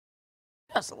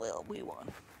Just a little wee one.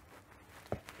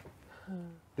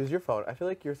 Does your phone? I feel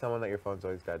like you're someone that your phone's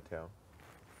always dead too.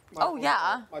 Oh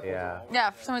yeah. Yeah. Yeah.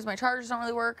 For some reason my chargers don't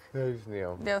really work. I just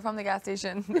knew. They're from the gas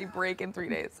station. They break in 3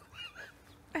 days.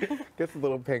 Get the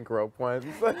little pink rope ones.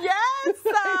 Yes.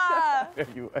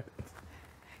 You would.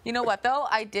 You know what though?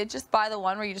 I did just buy the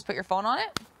one where you just put your phone on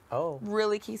it. Oh.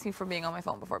 Really keeps me from being on my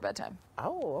phone before bedtime.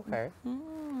 Oh, okay.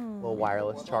 Little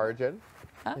wireless charging.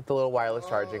 Huh? It's the little wireless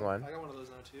charging one. I got one of those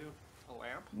now too. A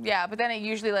lamp. Yeah, but then I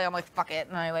usually I'm like, fuck it,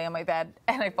 and I lay on my bed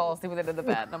and I fall asleep with it in the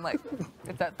bed, and I'm like,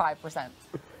 it's at 5%.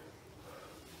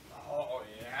 Oh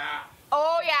yeah.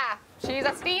 Oh yeah, she's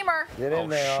a steamer. Get in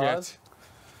there, Oz. Shit.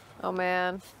 Oh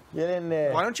man. Get in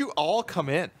there. Why don't you all come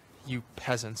in, you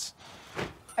peasants?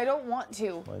 I don't want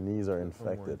to. My knees are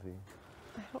infected.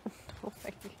 Oh my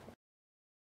God.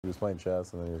 He was playing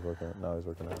chess and then he was working. Now he's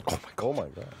working out. Oh my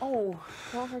god! Oh,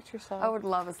 Don't hurt yourself. I would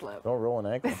love a slip. Don't roll an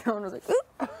ankle. Someone was like,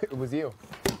 oop. It was you.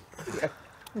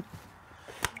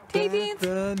 T-beans.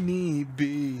 Bethany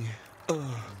B.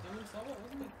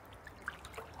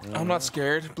 I'm not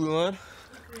scared, Blue Line.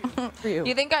 For you.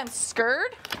 You think I'm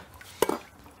scared?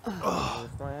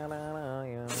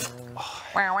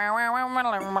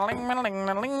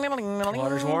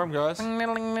 Water's warm, guys. Put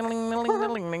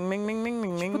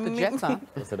the jets on.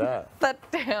 What's it at? That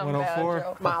damn 104.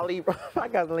 banjo. My Leroy. I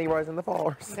got the Leroy's in the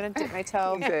force. I'm gonna dip my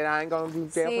toe. He said I ain't gonna do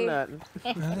jail See? for nothing.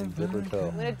 Dip her toe.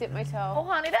 I'm gonna dip my Oh, toe.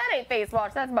 honey, that ain't face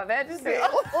wash. That's my veggies.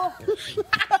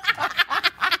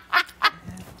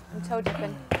 I'm toe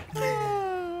dipping.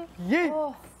 Yeah.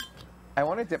 Oh. I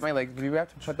want to dip my legs. Do we have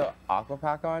to put the aqua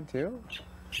pack on too?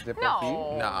 Dip No. our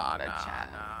feet? Nah, Not a nah,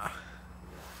 chance. nah.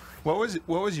 What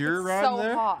was your ride So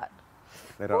there? hot.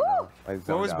 I don't know. I What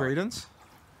zoned was out. Braden's?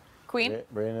 Queen?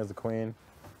 Brayden is the queen.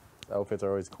 The outfits are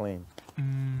always clean.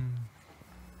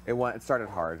 It started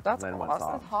hard. That's and then went awesome.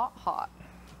 soft. Hot, hot.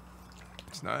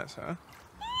 It's nice, huh?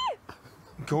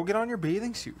 Go get on your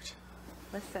bathing suit.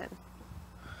 Listen,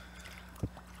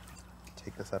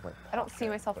 Take this out my. I don't see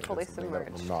myself But fully it's something that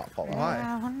submerged. will not fall off.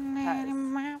 Why?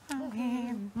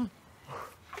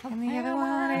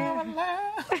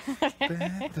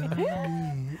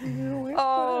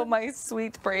 Oh, my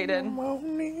sweet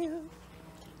Brayden.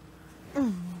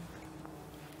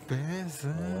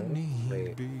 Bethany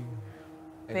Wait. B.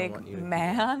 I don't Big want you to-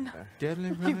 man.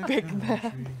 Deadly big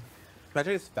man.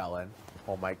 Imagine I just fell in.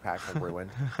 Whole mic pack like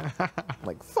ruined. I'm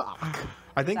like, fuck.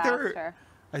 I think they're. Disaster.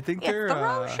 I think It's they're. the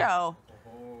Rose Show.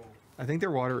 I think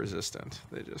they're water resistant.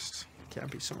 They just can't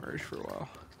be submerged for a while.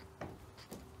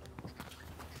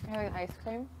 You're having ice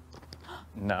cream?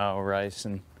 No, rice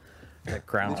and that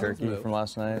ground turkey from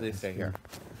last night. They stay here.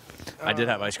 I did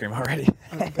have ice cream already.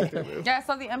 Yeah, I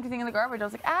saw the empty thing in the garbage. I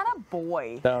was like, atta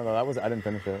boy. No, I didn't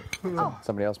finish it. Oh.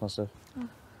 Somebody else must have.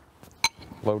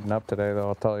 Loading up today, though,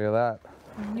 I'll tell you that.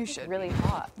 You should Really be.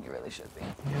 hot. You really should be.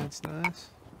 Yeah, it's nice.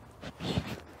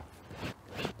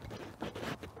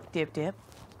 Dip, dip.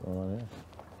 Oh, yeah.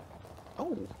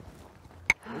 Oh.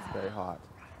 It's very hot.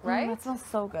 Right? That smells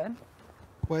so good.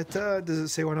 What does it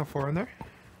say 104 in there?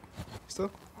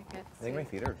 Still? I can't I think my see.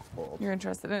 feet are just cold. You're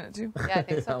interested in it too? Yeah, I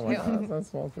think so too. That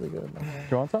smells pretty good.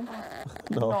 You want some?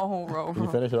 No. No, Can you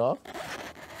Ro. finish it off?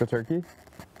 The turkey?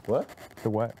 What? The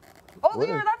what? Oh, What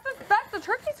Lear, is- that's the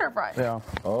turkey stir fry. Yeah.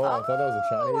 Oh, I thought that was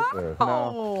a Chinese food.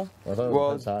 Oh. I thought it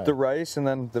Well, was Thai. the rice and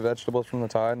then the vegetables from the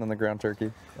Thai and then the ground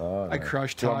turkey. Oh, I nice.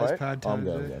 crushed Do you want a Ty's bite? pad thai I'm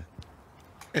good. I'm today.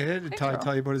 good. Ed, did Ty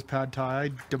tell you about his pad thai I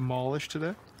demolished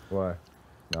today? Why?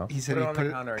 No. He said Put it he on put the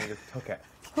it, counter and you just took it.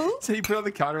 said he put it on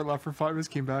the counter, left for 5 minutes,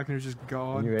 came back, and it was just And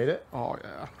gone. you ate it Oh,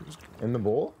 yeah. It was in the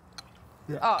bowl?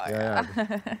 Oh, Yeah.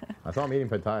 yeah. I saw him eating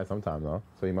pad thai sometime though,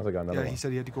 so he must have got another Yeah, he one.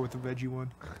 said he had to go with the veggie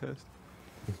one. Pissed.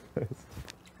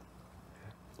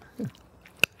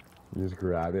 You just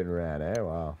grabbed it and ran. Eh?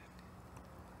 Wow.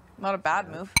 Not a bad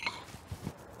move.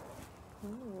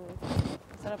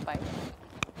 Is that a bite?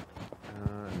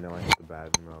 No, I hit the bed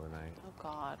in the middle of the night. Oh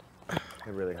God.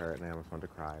 It really hurt and I almost wanted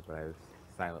to cry, but I was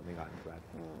silently got into bed.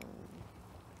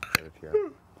 Shed a tear.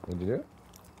 What'd you do?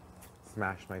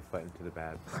 Smashed my foot into the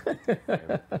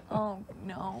bed. Oh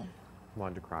no.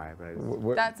 Wanted to cry, but I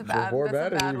just... That's a bad- Before that's a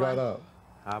bed, or bad you got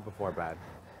one. up? before bed.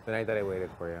 The night that I waited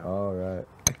for you. Oh right.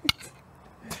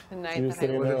 The night You're that I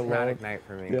sitting It was there a alone. traumatic night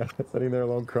for me. Yeah, sitting there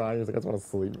alone crying. He's like, I just want to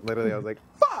sleep. Literally, I was like,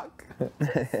 fuck!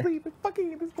 Sleep and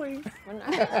fucking in this place. when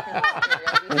I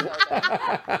ice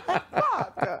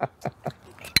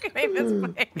cream Made this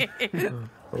face.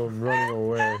 I'm running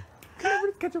away. Can I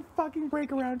just catch a fucking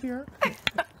break around here? I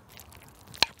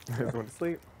just want to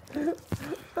sleep.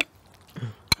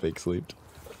 Fake sleep.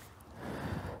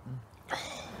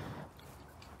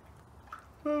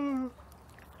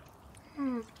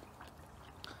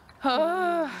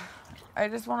 I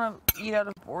just want to eat out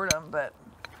of boredom, but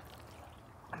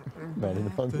Not even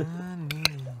hungry.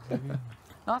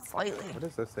 not slightly. What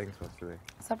is this thing supposed to be?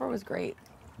 Supper was great.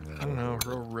 I don't know.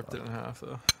 Real ripped it in half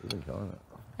though. You've been killing it.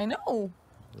 I know.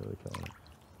 Really killing it.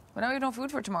 But now we have no food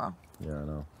for tomorrow. Yeah, I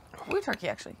know. Food turkey,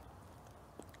 actually.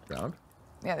 Ground?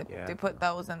 Yeah, Yeah. they put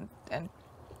those in, and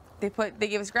they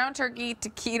gave us ground turkey,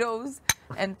 taquitos,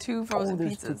 and 2 frozen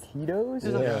pizzas. taquitos?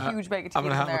 There's Yeah. a huge bag of I'm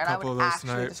gonna taquitos have in there, a and I couple would of those actually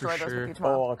tonight for destroy those sure. with you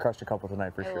tomorrow. Oh, I'll crush a couple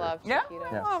tonight for I sure. love Yeah?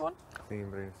 taquitos. Yeah. I'll have one. Clean,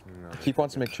 but it's no. Keith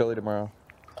wants to make chili tomorrow.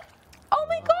 Oh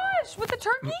my gosh, with the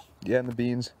turkey? Yeah, and the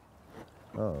beans.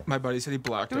 Oh. My buddy said he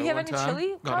blacked Do out we have one any time.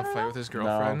 chili Got in a powder fight now? with his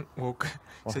girlfriend. Woke.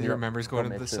 Well, Said he yeah, remembers going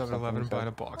don't to the make sure 7-Eleven and something buying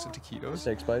a box of taquitos.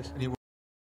 Steak spice. And he.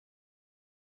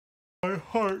 My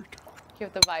heart.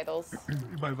 Give the vitals.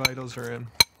 My vitals are in.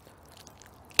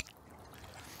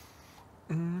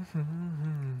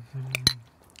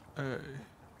 Hey,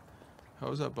 how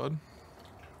was that, bud?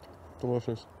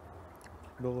 Delicious.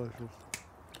 Delicious.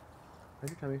 How's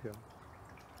your tummy feel?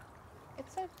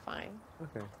 It's fine.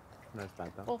 Okay. Not as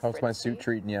bad though. Well, How's my fritzy. suit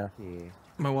treating you? Yeah.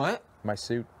 My what? My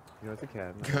suit. You know, as a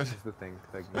kid, Good. this is the thing.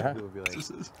 'Cause, like, Yeah. people would be like, This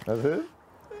is. That's it?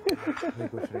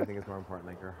 like, which do you think is more important,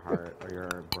 like your heart or your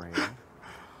brain? Like,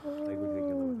 would you think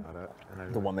you live without it? And I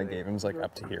was The one like, they gave him's like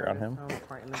up to here on him. So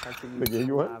important, the fact that you They gave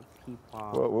you what? love people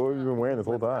What have you been wearing this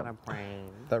whole without time? a brain.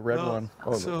 That red Well, one.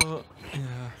 Oh, so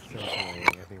yeah, So annoying.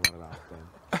 I think about it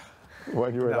often.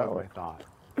 Why'd you wear That that was one? my thought.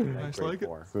 I just like it.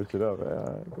 4. Switch it up.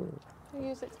 Yeah, cool. You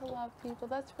use it to love people.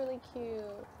 That's really cute.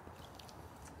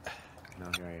 No,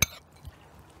 here I am.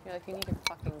 You're like, you need your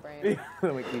fucking brain.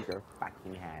 Let me keep your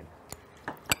fucking head.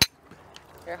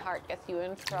 Your heart gets you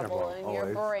in trouble, Trouble, and your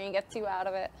always. brain gets you out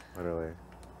of it. Literally.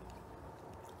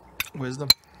 wisdom.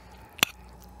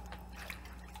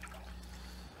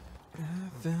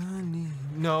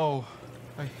 No,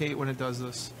 I hate when it does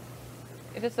this.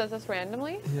 It just does this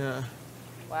randomly? Yeah.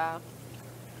 Wow.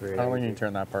 I don't think you can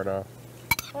turn that part off.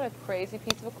 What a crazy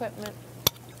piece of equipment.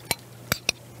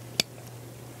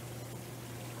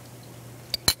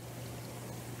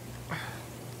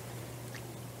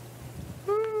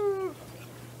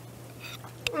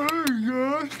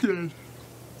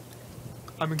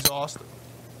 I'm exhausted.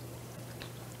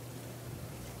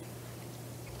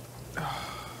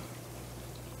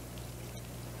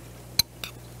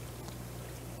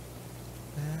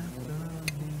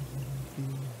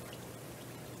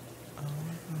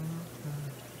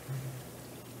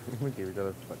 We gave each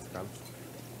other foot scrubs.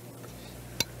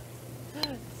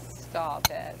 Stop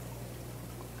it.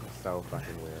 So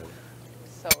fucking weird.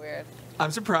 So weird.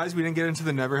 I'm surprised we didn't get into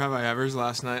the Never Have I Evers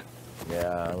last night.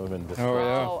 Yeah, I live in this. Oh,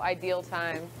 yeah. Oh, ideal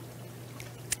time.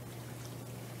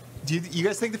 Do you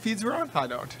guys think the feeds were on? I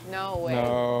don't. No way.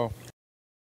 No.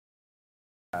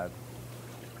 I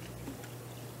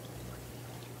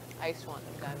used to want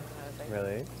them done when I was like,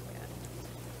 Really? yeah,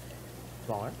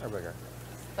 Smaller or bigger?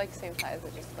 like same size,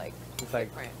 but just like It's like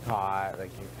different, hot,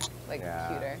 like you. like yeah.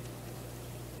 cuter.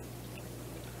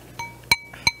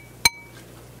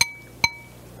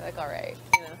 They're like all right,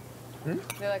 you know.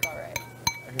 They're like all right.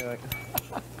 I feel like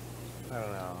I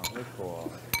don't know. They're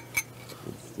cool.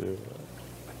 Let's do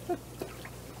it.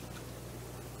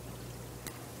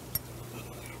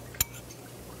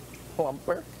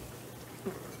 Plumper.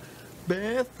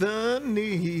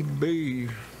 Bethany B.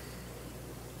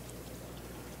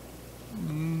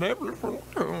 Never from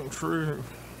country.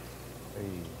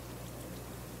 Hey.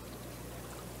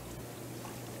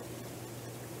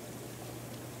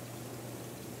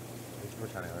 I used to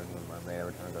pretend I was a mermaid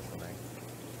every time I go swimming.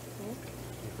 I used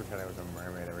to pretend I was a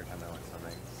mermaid every time I went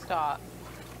swimming. Stop.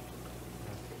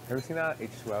 Ever seen that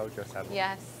H2O just had?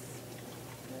 Yes.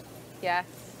 Yes.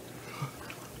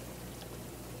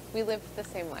 We lived the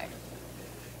same life,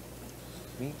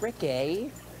 Meet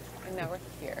Ricky. and now we're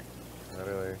here.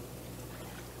 Literally.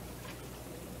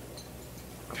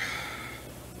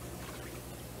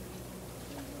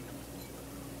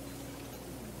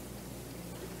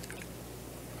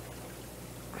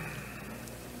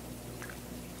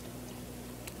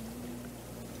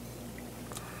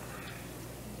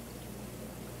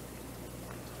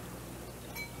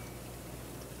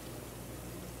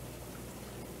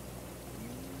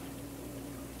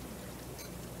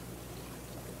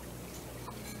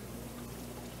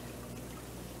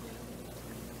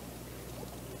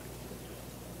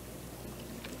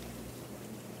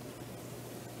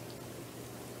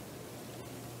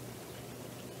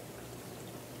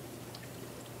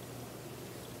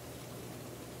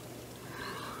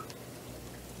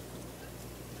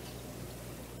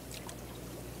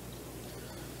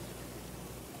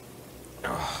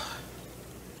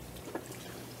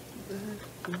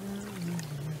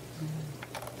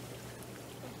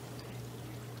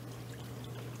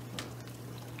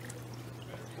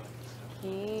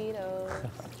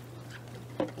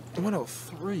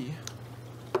 103.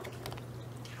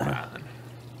 Man.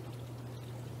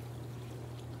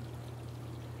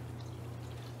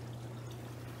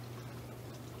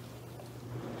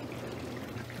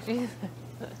 Jesus.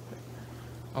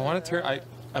 I want to turn. I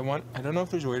don't know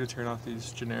if there's a way to turn off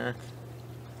these generic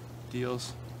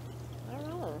deals. I don't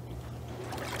know.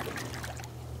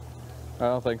 I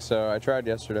don't think so. I tried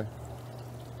yesterday.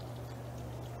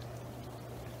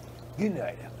 Good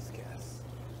night, Alice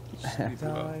Cass.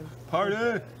 Time. Party.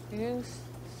 You're doing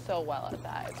so well at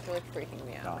that. It's really freaking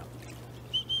me out.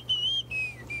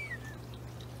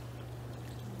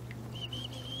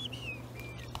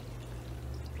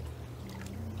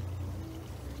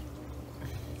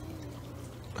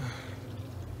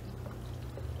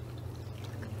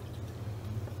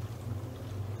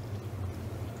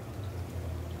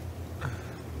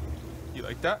 You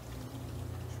like that?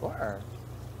 Sure.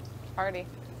 Party.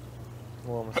 A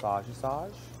little massage.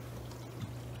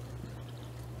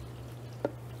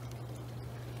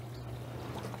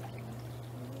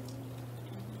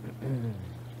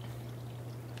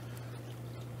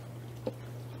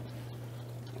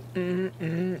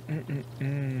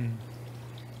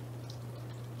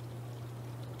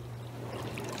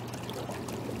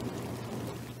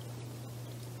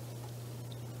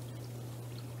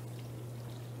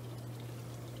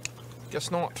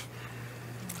 Guess not.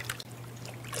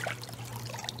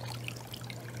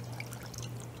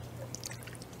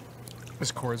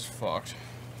 This cord's fucked.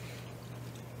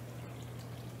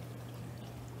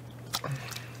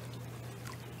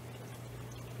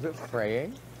 Is it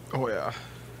fraying? Oh yeah.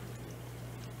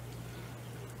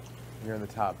 You're in the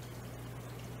tub.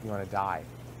 You want to die.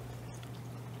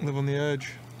 Live on the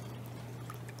edge.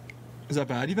 Is that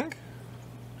bad, you think?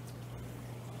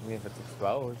 I mean, if it's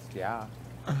exposed, yeah.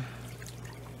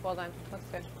 Well done. Looks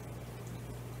good.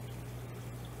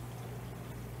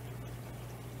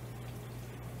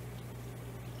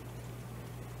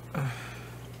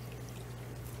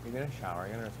 You're gonna shower.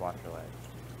 You're gonna just wash your legs.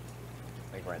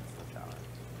 Like rinse the shower.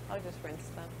 I'll just rinse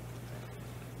them.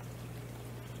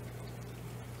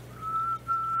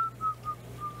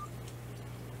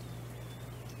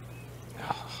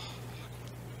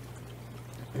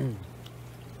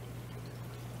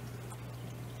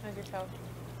 How's your toe?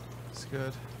 It's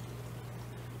good.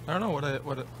 I don't know what I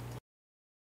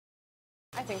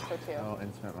think so too. A little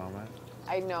intimate moment.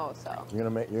 I know so. You're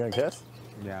gonna kiss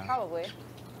Yeah. Probably.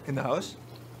 in the house.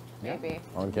 Maybe.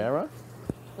 on camera?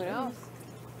 Who knows?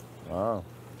 Wow.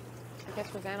 I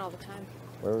kiss Roseanne all the time.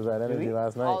 Where was that energy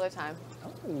last night? All the time.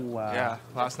 Wow. Yeah,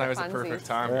 last night was the Funsies. perfect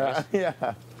time. Yeah, Yes.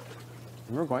 yeah.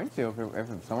 We were going to.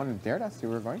 If someone dared us to,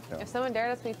 we were going to. If someone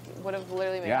dared us, we would have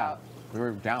literally made Yeah. out. We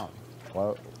were down.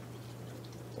 Why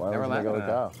Never would you go to landed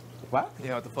cow? What?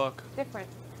 Yeah, what the fuck? Different.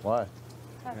 Why?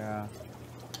 Yeah.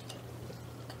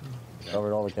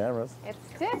 Covered all the cameras. It's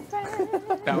different.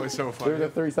 That was so There was funny. a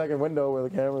 3-second window where the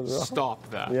cameras were on. Stop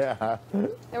that. Yeah.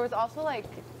 There was also like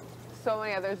so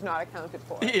many others not accounted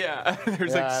for. Yeah,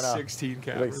 there's Yeah, I know. like 16 There's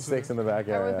cameras. like 6 in the back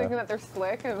Everyone's thinking area. that they're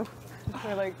slick and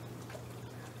they're like,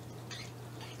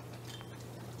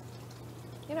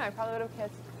 you know, I probably would have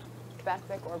kissed Beth,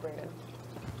 Vic, or Braden.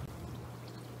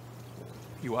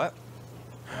 You what?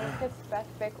 I would have kissed Beth,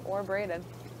 Vic, or Braden.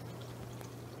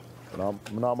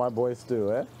 Not my boy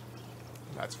Stu, eh?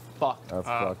 That's fucked. That's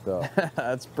up. fucked up.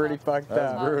 That's pretty fucked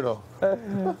That's up. brutal.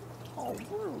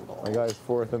 My guy's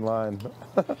 4th in line.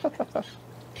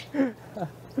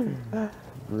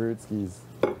 Rootskis.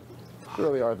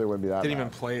 Surely Arthur wouldn't be that Didn't even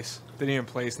bad. place. Didn't even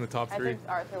place in the top I 3. think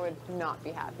Arthur would not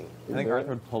be happy. I think Arthur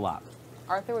would pull up.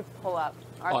 Arthur would pull up.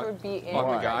 Arthur would be in on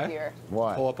the right guy? here.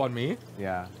 Why? Pull up on me.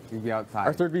 Yeah. He'd be outside.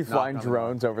 Arthur would be not flying coming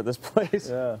drones over this place.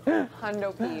 Yeah.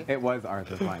 Hundo P. It was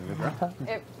Arthur flying the drone.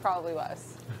 It probably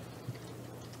was.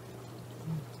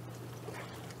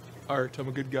 Art, I'm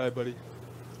a good guy, buddy.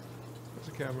 There's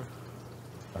a camera.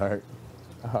 Art.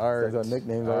 Art. Guys got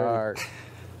nicknames already. Art.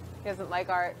 He doesn't like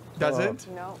art.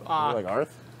 Doesn't? No. You Ah, like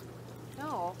Arth?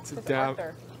 No. It's a Just damn-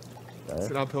 Arthur. it's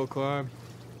an uphill climb.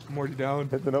 I'm already down.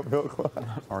 Hit the uphill climb.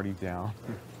 Already down.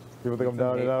 People think I'm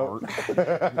down and out.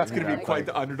 It's gonna be Like- quite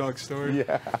the underdog story.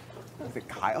 Yeah. Is it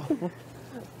Kyle?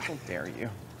 How dare you?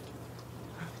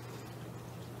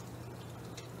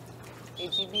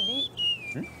 AGBD.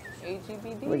 I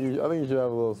AGBD. think you should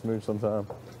have a little smooch sometime.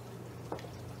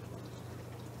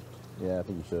 Yeah, I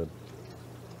think you should.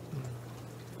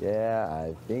 Yeah,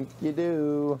 I think you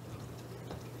do.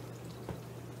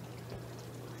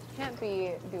 Can't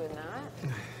be doing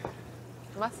that.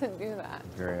 Mustn't do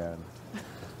that. Period.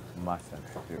 Mustn't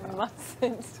do that.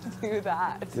 Mustn't do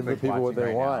that. Give the like people what watching they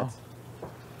right want. now.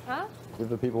 Huh? Give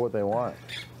the people what they want.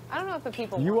 I don't know if the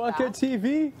people You want good that.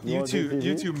 TV? You want good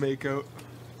two, TV? make out.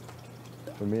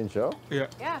 For me and Joe? Yeah.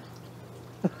 Yeah.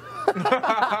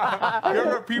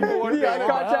 Remember people want The eye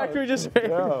contact we just made.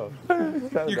 No.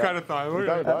 You kind of thought. I kind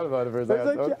of thought about it for a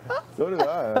second. So did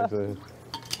I, actually.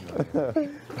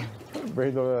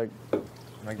 Brain's over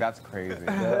like, that's crazy.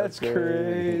 That's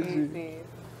crazy.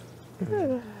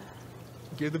 Easy.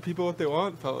 Give the people what they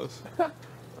want, fellas.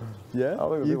 Yeah? I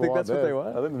don't think You people think want that's what this. they I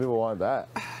want? think the people want that.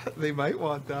 They might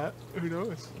want that. Who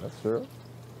knows? That's true.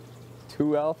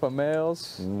 2 alpha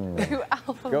males Two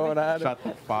alpha going at it. Shut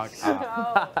the fuck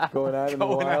up. No. Going out in the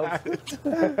wild.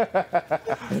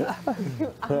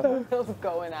 Alpha males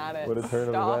going at it. What a turn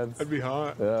Stop. of events. That'd be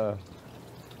hot. Yeah.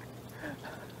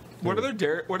 What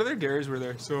other dares were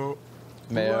there? So,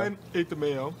 Mayo. Blue Line ate the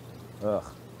mayo. Ugh.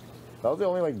 That was the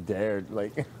only like dare.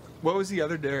 Like, What was the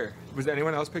other dare? Was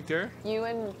anyone else pick dare? You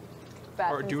and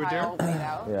Beth Or and do a Kyle dare? made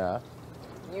out. yeah.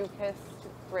 You kissed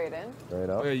Brayden. Right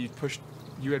Oh up. yeah,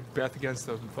 you had Beth against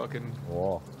the fucking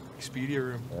Whoa. Expedia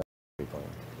room. And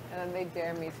then they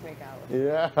dare me to make out.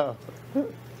 Yeah.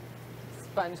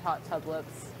 Sponge hot tub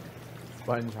lips.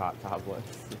 Sponge hot topless.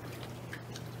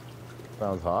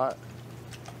 Sounds hot.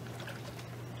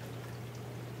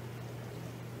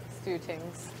 Stew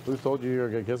tings. Who told you you were a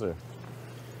good kisser?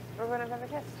 Everyone I've ever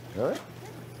kissed. Really?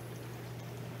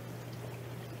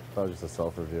 That was just a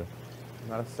self-review.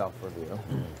 Not a self-review.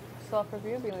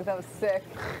 Self-review being like, that was sick.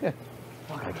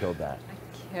 I killed that.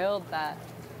 I killed that.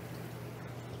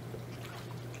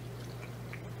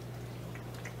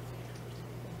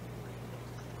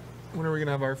 When are we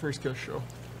gonna have our first kiss show?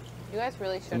 You guys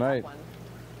really should Tonight. have one.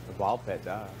 The ball pit,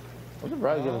 duh. I'm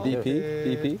surprised you haven't DP?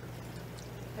 kissed. DP?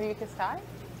 Have you kissed Ty?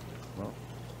 No.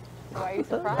 Why are you I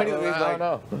surprised? don't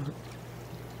know.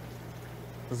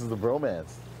 This is the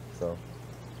bromance. So,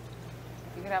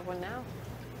 You could have one now.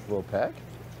 a little peck.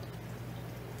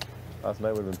 Last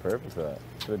night would have been perfect for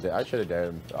that. I should have dared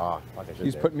him. Ah, fuck, I should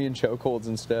He's have. putting me in chokeholds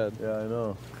instead. Yeah, I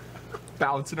know.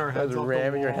 Bouncing our You heads guys off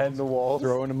ramming the your head in the walls.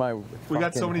 Throwing in my We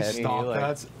got so fucking many head. stop like-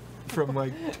 bets from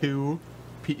like 2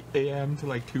 a.m. to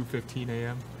like 2:15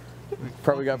 a.m.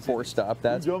 Probably got 4 stop. You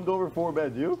That's jumped over 4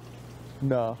 beds, you?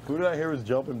 no. Who did I hear was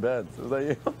jumping beds? Was that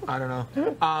you? I don't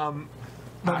know.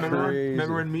 Remember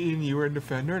Crazy. when me and you were in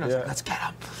Defender and I was Yeah. like, let's get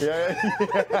him.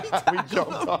 Yeah. We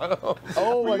jumped on him.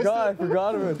 Oh my god, I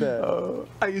forgot about that.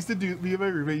 I used to do, me and my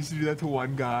roommate used to do that to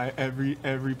one guy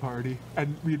every party.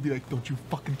 And we'd be like, don't you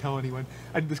fucking tell anyone.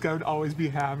 And this guy would always be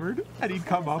hammered. And he'd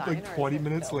come up like Sign or is 20 it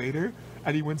minutes still? later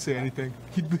and he wouldn't say anything.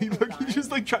 He'd be like, he'd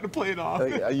just like trying to play it off.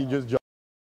 Like, you just jumped.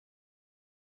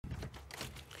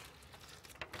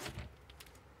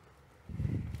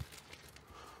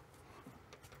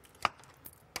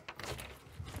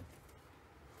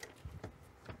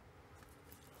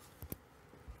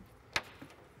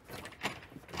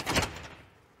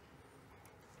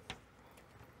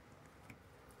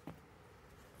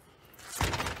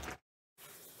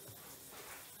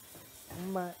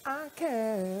 But I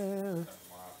can.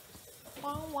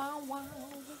 Wow, wow, wow.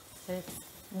 It's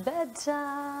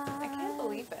bedtime. I can't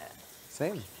believe it.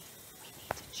 Same.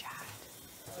 To chat.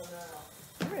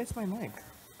 Where is my mic?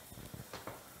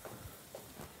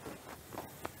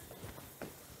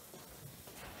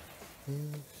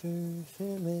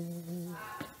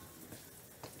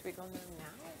 Should we go in there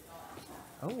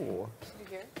now? Oh. Should we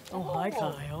hear? Oh, hi,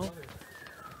 Kyle.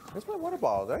 Where's my water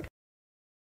bottles, right?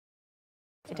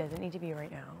 It doesn't need to be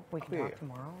right now. We can Yeah. talk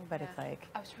tomorrow, but it's like,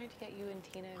 I was trying to get you and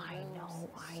Tina in I rooms. know,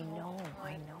 I So know,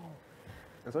 I hard. know.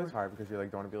 It's always hard because you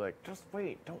like don't want to be like, just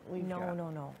wait, don't leave No, yet. no,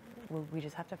 no. We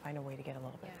just have to find a way to get a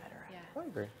little bit better at Yeah. I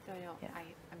agree. No, no. Yeah.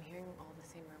 I'm hearing all the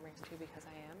same murmurs too because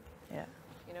I am. it. Yeah.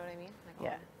 You know what I mean? Like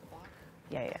Yeah. on the block.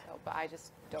 Yeah, yeah. So, but I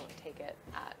just don't take it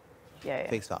at Yeah, yeah.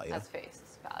 Face value. as face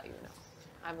value. No.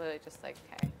 I'm literally just like,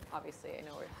 okay, obviously I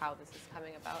know how this is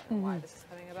coming about and why this is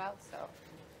coming about. So,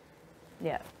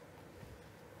 Yeah.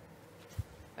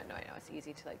 but no, I know it's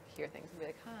easy to like hear things and be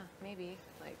like, huh, maybe,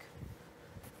 like,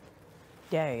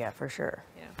 Yeah, yeah, yeah, for sure.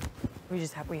 you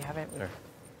know. We haven't. Sure.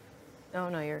 No,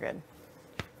 no, you're good.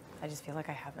 I just feel like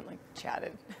I haven't like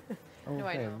chatted. No,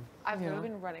 I know. Okay. I've Yeah. literally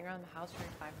been running around the house trying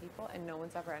to find people, and no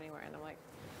one's ever anywhere. And I'm like,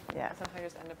 Yeah. sometimes I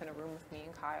just end up in a room with me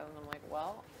and Kyle, and I'm like,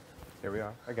 well, Here we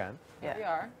are again. here Yeah. we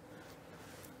are.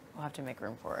 We'll have to make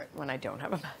room for it when I don't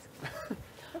have a mask.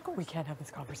 We can't have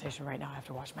this conversation right now. I have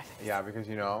to wash my face. Yeah, because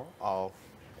you know, all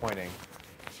pointing.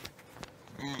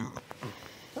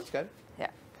 That's good. Yeah.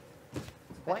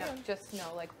 But no, just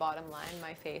know, like, bottom line,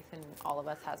 my faith in all of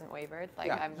us hasn't wavered. Like,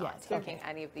 Yeah. I'm not Yes, taking okay.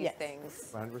 any of these Yes. things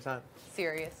 100%.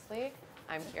 seriously.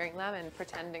 I'm hearing them and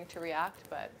pretending to react,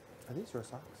 but Are these your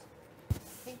socks? I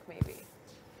think maybe.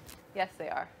 Yes, they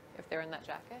are. if they're in that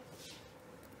jacket.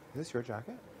 Is this your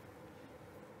jacket?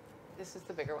 This is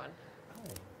the bigger one. Oh,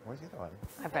 where's the other one?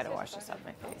 I've got to wash this off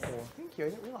my face. Oh, thank you. I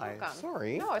didn't realize. Welcome.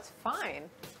 Sorry. No, it's fine.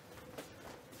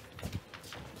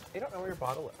 I don't know where your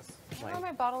bottle is. I don't know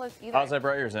where my bottle is either. Oz, I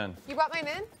brought yours in. You brought mine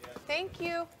in? Thank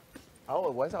you. Oh,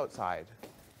 it was outside.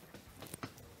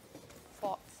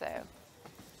 Thought so.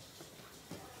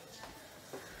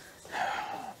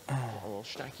 A little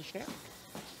snacky snack.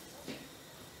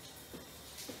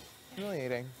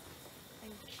 Humiliating.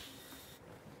 Thank you.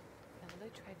 I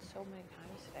literally tried so many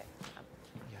times today.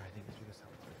 Yeah, I think we should just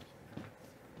help.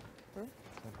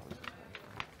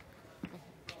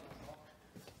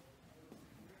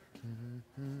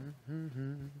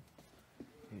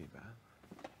 You need bath?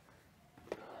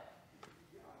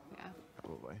 Yeah.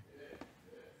 Probably.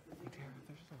 Hey, Tara,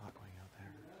 there's just a lot going out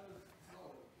there.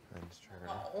 And just trigger.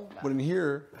 But in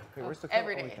here, Wait, where's the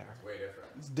Every oh, day. wait there.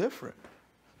 it's different.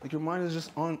 Like your mind is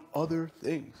just on other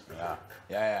things.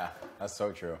 Yeah. That's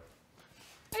so true.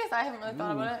 I guess I haven't really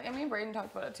thought about it. I mean, Braden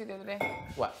talked about it too the other day.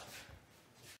 What?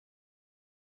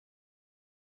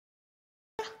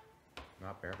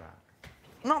 Not bareback.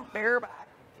 Not bareback.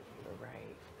 You're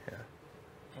right.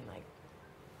 Yeah. And like,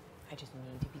 I just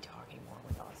need to be talking more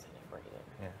with Austin and Braden.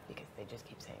 Yeah. Because they just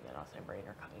keep saying that Austin and Braden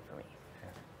are coming for me.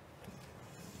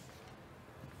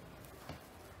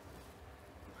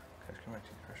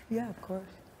 Yeah, of course.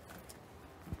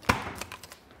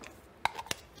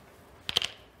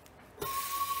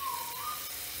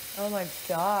 Oh my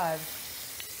God.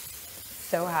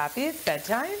 So happy it's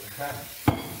bedtime.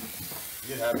 You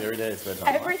get happy every day it's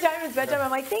bedtime. Every time it's bedtime,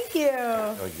 I'm like, thank you.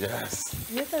 Oh, yes.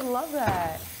 Yes, I love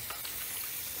that.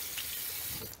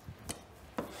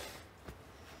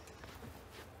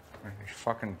 These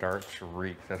fucking darts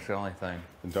reek. That's the only thing.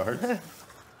 The darts?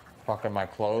 Fucking my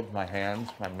clothes, my hands,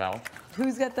 my mouth.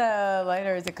 Who's got the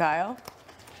lighter? Is it Kyle?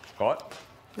 What?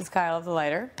 Does Kyle have the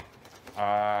lighter?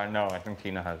 No, I think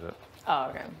Tina has it. Oh,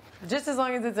 okay. Just as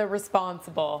long as it's a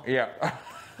responsible. Yeah.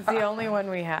 It's the only one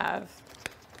we have.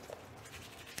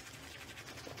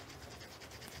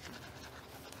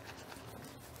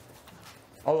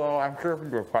 Although I'm sure if you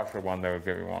requested one, they would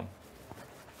give you one.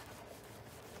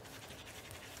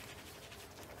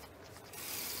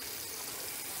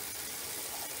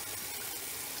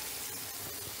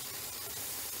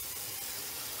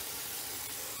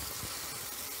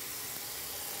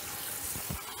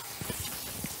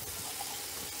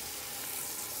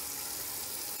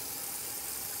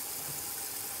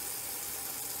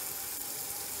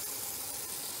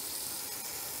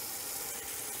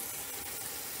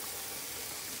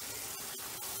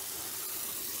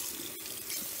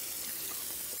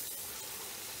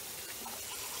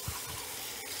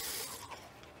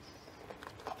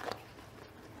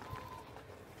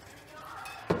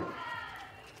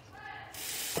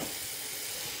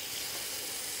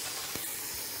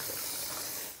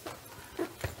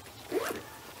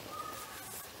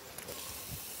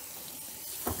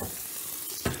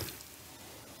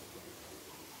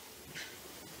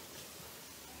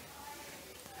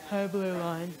 Hi, Blue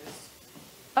Line.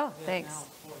 Oh, thanks.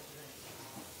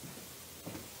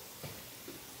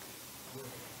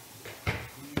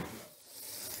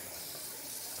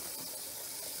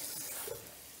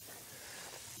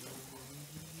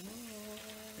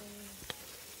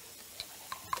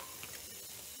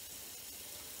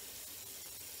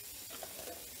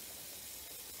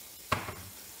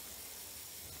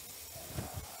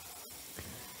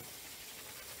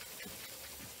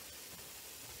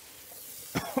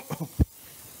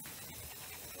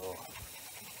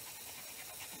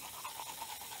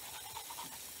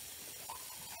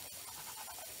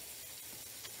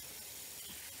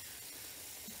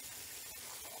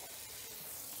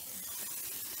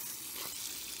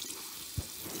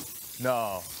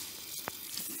 No.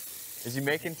 Is he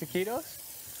making taquitos?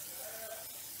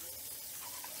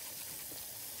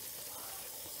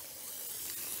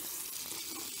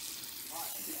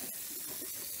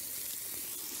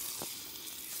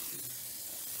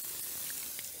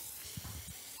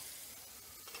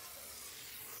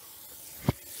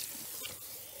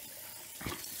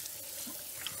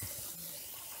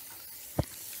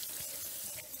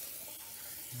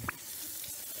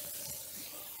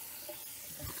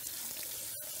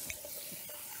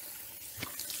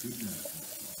 Good night.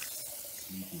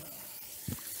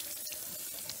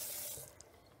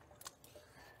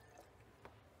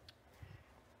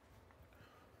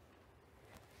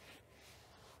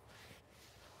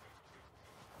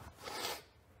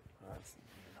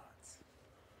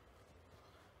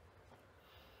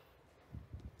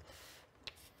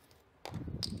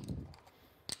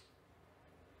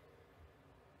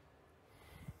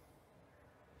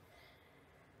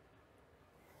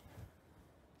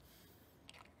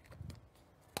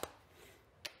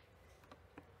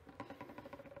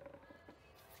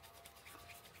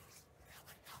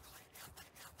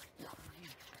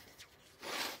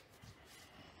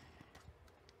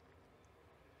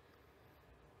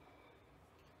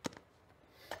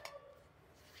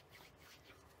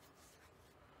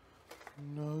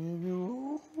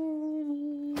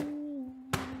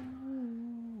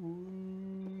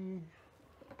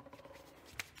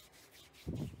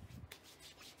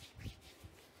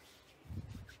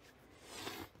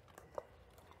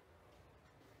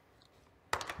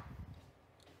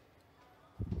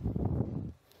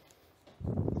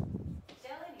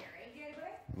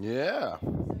 Yeah. So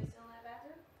we still in that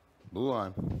bathroom? Blue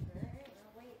line. Alright,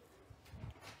 well,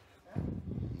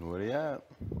 wait. What are you at?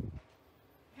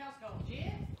 How's it going,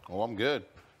 Jed? Oh, I'm good.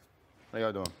 How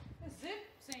y'all doing? That's it.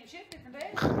 Same shit, different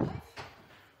day.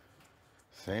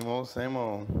 Same old, same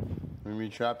old. We're gonna be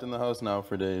trapped in the house now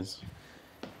for days.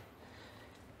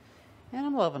 And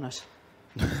I'm loving it.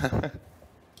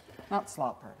 Not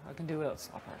slop hard. I can do without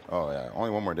slop hard. Oh yeah, only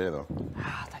one more day though.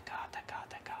 Ah, thank God, thank God,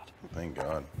 thank God. Thank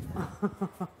God.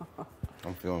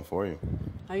 I'm feeling for you.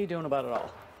 How you doing about it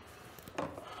all?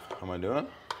 How am I doing?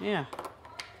 Yeah.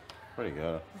 Pretty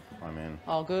good. I mean,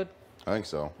 All good? I think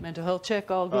so. Mental health check,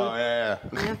 all good? Oh yeah,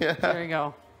 yeah. Yeah? There you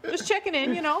go. Just checking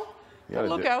in, you know. You gotta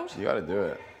Look do, out. You gotta do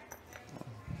it.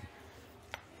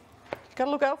 Gotta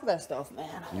look out for that stuff, man.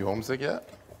 You homesick yet?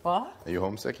 What? Are you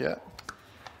homesick yet?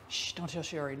 Shh, don't tell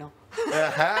Sherry, no.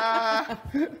 no,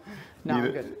 No,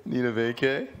 I'm good. Need a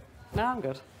vacay? No, I'm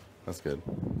good. That's good.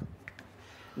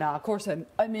 Now, of course,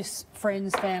 I miss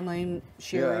friends, family, and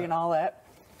Sherry Yeah. and all that.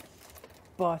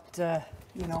 But,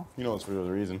 you know, You know it's for a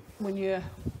reason. when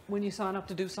you sign up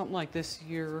to do something like this,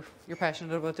 you're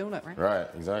passionate about doing it, right? Right,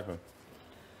 exactly.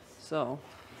 So,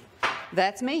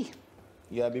 that's me.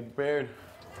 You gotta be prepared.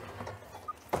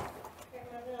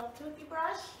 Another little toothy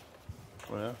brush.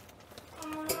 Oh yeah.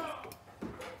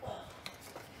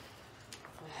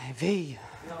 Hey, V.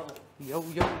 Yo,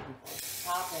 yo.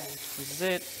 Poppin'. This is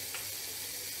it.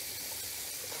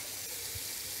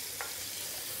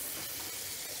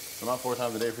 So not 4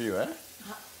 times a day for you, eh?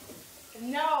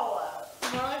 No,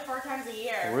 we're only 4 times a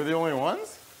year. We're the only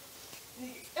ones?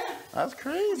 That's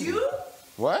crazy. You?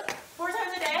 What? 4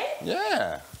 times a day?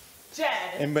 Yeah. Jed.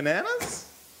 And bananas?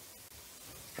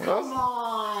 What Come else?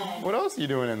 on. What else are you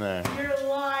doing in there? You're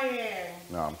lying.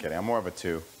 No, I'm kidding. I'm more of a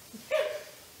 2.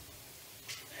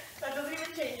 That doesn't even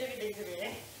change anything to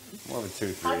me. More of a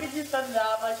 2, How 3. could you spend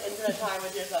that much intimate time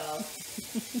with yourself?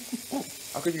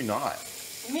 How could you not?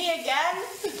 Me again?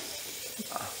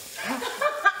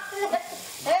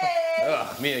 Hey!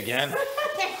 Ugh, me again. Dude,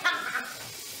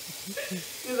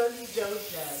 that's a joke,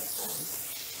 Jed.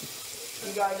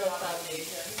 You gotta go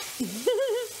foundation.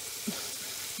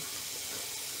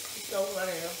 So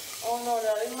funny. Oh no,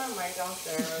 that is my mic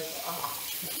downstairs.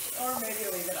 Or maybe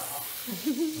leave it off.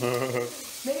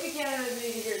 Maybe Canada doesn't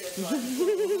need to hear this one.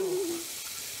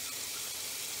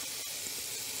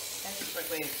 I just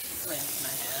quickly rinse my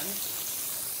hands.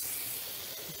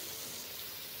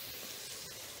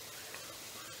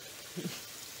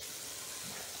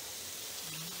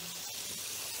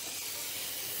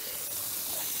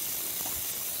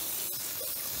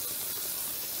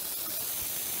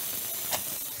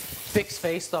 Vic's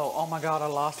face though, oh my God, I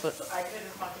lost it. I couldn't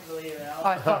fucking believe it.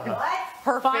 I fucking,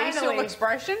 Her facial Finally.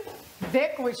 expression,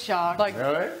 Vic was shocked. like,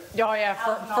 Really? oh yeah,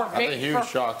 for That's Vic, a huge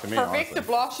shock to me, for Vic honestly. to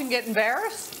blush and get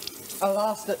embarrassed, I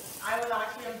lost it. I was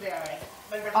actually embarrassed.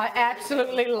 Like, I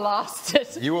absolutely lost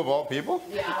it. You of all people?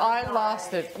 Yeah, I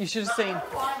lost it. You should have seen.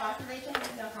 Why masturbation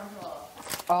makes me uncomfortable?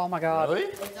 Oh my God. Really?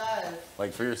 It does.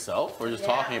 Like for yourself or just Yeah,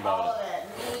 talking all about of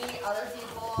it. Me, other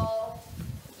people,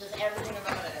 just everything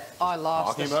about it. I it? lost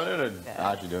Talking it. about it or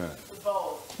actually doing it?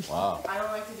 Both. Wow. I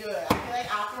don't like to do it. I feel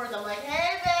like afterwards I'm like,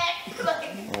 hey Vic!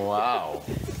 Like, Wow.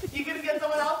 you gonna get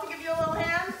someone else to give you a little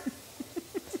hand?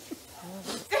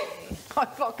 I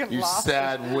fucking You lost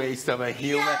sad waste of a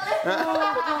human.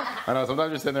 I know, sometimes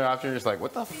you're sitting there after and you're just like,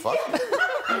 what the fuck? it.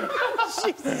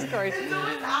 Jesus Christ. It's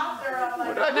always after I'm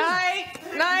like,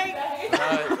 Night,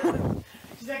 night.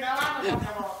 she's like, I'm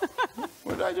uncomfortable.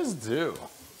 What did I just do?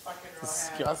 Fucking real hand.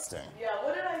 Disgusting. Yeah,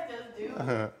 what did I just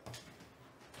do?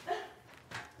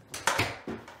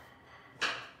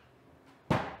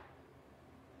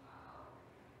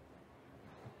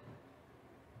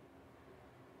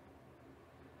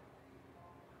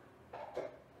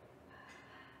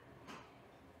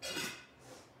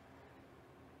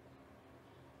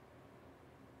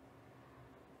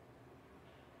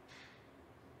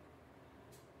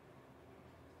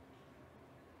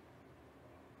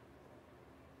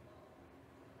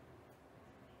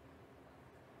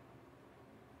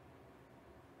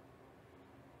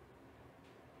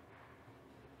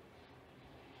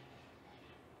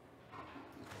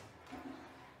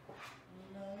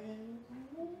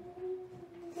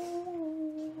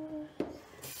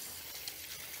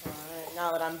 Alright,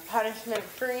 now that I'm punishment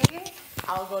free,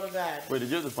 I'll go to bed. Wait, did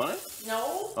you have the punish?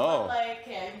 No, Oh. but like,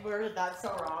 okay, worded that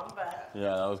so wrong, but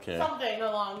Yeah, that was okay. something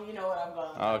along, you know what I'm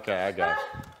going. Okay, I got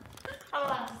it. I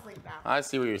don't have to sleep now. I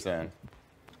see what you're saying.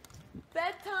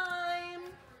 Bedtime.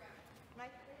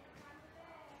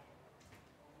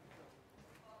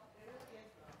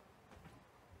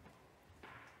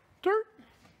 Dirt.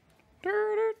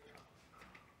 Dirt.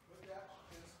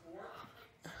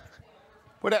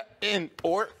 Put that in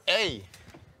or A.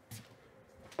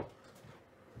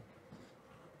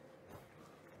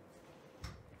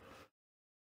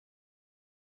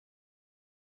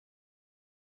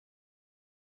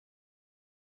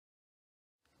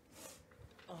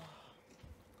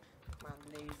 My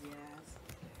lazy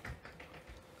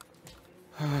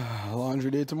ass.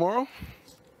 Laundry day tomorrow?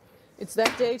 It's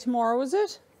that day tomorrow, is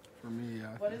it? For me,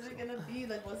 yeah. What is it gonna be?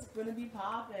 Like, what's gonna be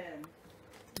popping?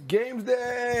 Games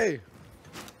day!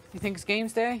 You think it's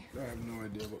games day? I have no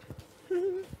idea, but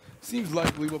seems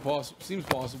likely, but seems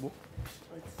possible.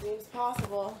 It seems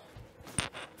possible.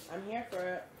 I'm here for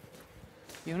it.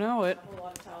 You know it. I have a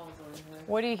lot of towels over here.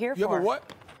 What are you here You for? have a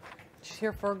what? She's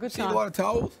here for a good See a time. lot of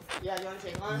towels? Yeah, you want to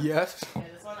take one? Yes. Yeah,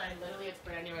 this one, I literally, it's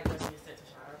brand new. I just used it to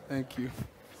shower. Thank you.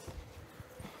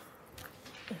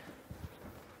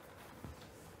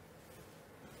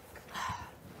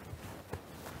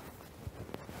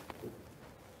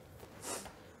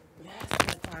 Yes,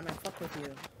 that time I fuck with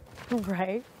you.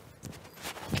 Right?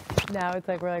 Now it's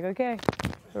like, we're like, okay,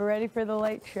 we're ready for the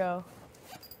light show.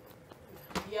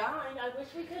 Yeah, I wish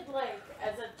we could, like,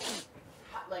 as a,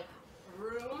 like,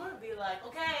 room, be like,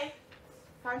 okay,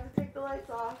 time to take the lights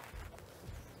off.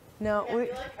 No, I feel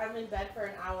like I'm in bed for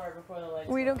an hour before the lights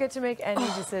we go don't get to make any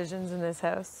decisions in this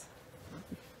house.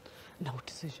 No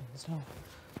decisions, no.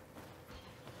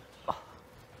 Oh,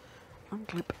 I'm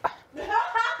clip.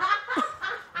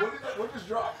 What just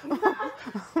dropped?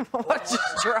 What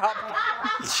just dropped?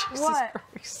 Jesus What?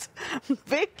 Christ.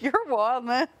 Vic, you're wild,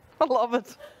 man. I love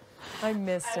it. I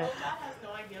missed I it. hope that has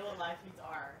no idea what live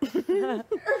tweets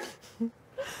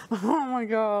are. Oh my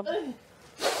god.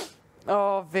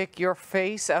 Oh, Vic, your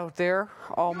face out there.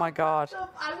 Oh my god.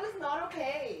 I was not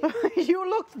okay. You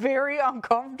looked very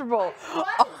uncomfortable.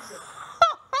 What?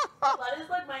 That is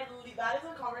like that is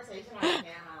a conversation I can't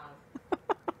have.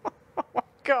 Oh my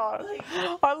god.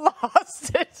 I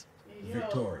lost it. Yo.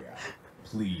 Victoria,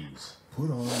 please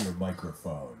put on your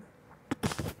microphone.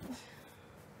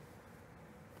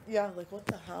 Yeah, like what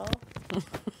the hell?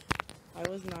 I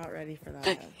was not ready for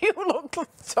that. You look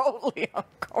totally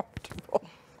uncomfortable.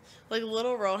 Like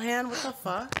little Rohan, what the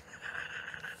fuck?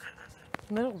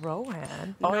 Little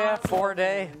Rohan. Oh yeah, Not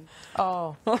 4-day.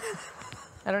 Oh.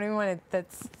 I don't even want to,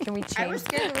 can we I change? was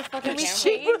scared of this fucking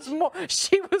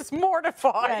She was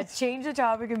mortified. Yeah, change the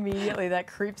topic immediately. That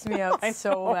creeps me out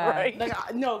so know, bad. right?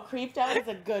 Like no, creeped out is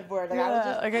a good word. Like I was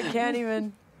Yeah, just like I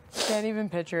can't even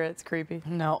picture it. It's creepy.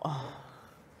 No.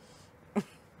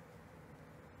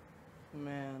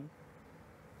 man.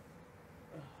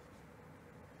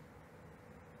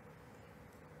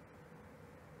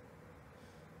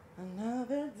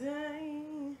 Another day.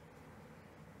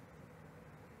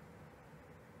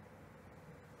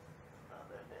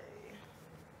 Another day.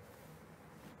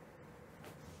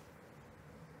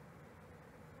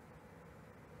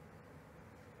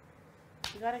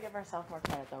 We gotta give ourselves more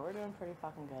credit though. We're doing pretty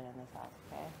fucking good in this house,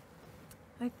 okay?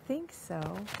 I think so.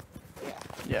 Yeah.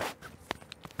 Yeah.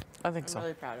 I think I'm so.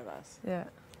 really proud of us. Yeah.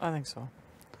 I think so.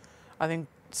 I think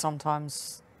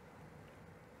sometimes.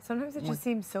 Sometimes it just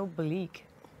seems so bleak.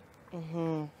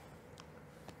 Mm-hmm.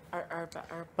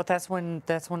 But that's when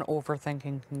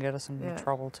overthinking can get us in Yeah.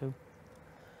 trouble too.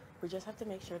 We just have to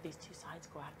make sure these two sides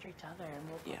go after each other and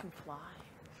we'll fucking fly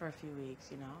for a few weeks,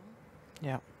 you know?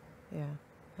 Yeah. Yeah.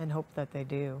 And hope that they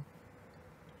do.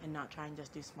 And not try and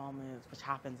just do small moves, which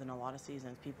happens in a lot of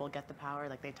seasons. People get the power,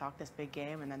 like they talk this big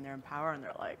game and then they're in power and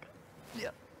they're like,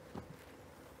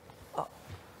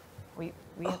 We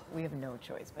have no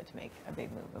choice but to make a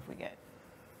big move if we get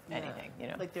anything, you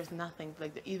know? Like there's nothing,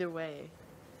 like either way.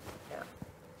 Yeah.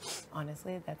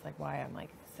 Honestly, that's like why I'm like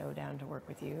so down to work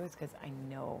with you, is because I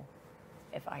know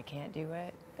if I can't do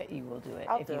it, that you will do it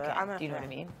I'll if do you it. can. I'm a Do you know what I fan.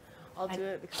 mean? I'll do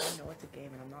it because I know it's a game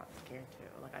and I'm not scared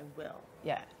to. Like I will.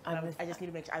 Yeah. I just need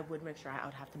to make sure, I would make sure, I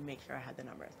would have to make sure I had the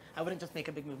numbers. I wouldn't just make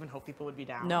a big move and hope people would be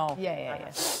down. No. Yeah, I'd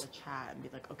have to have a chat and be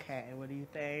like, okay, what do you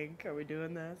think? Are we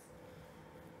doing this?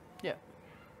 Yeah.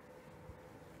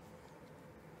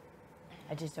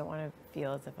 I just don't want to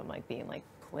feel as if I'm like being like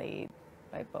played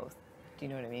by both. Do you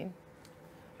know what I mean?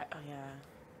 Oh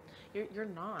yeah. You're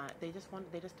not. They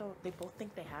don't, they both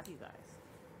think they have you guys.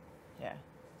 Yeah.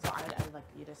 So I like,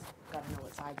 you just gotta know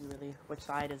which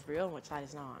side is real and which side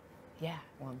is not. Yeah.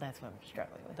 Well, that's what I'm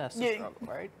struggling with. That's the struggle,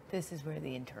 right? This is where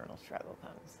the internal struggle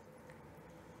comes.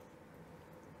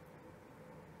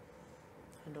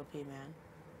 Handle P, man.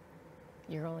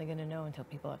 You're only going to know until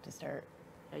people have to start,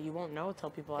 Yeah, you won't know until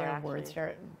people are their actually. words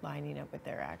start lining up with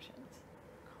their actions.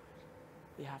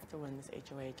 We have to win this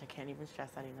HOH. I can't even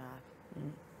stress that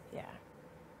enough. Yeah.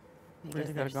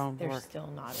 Really gotta go and there's work. still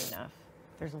not enough.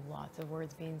 There's lots of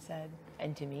words being said.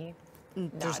 And to me,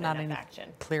 There's not not enough any action.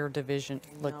 clear division,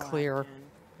 like No clear. action.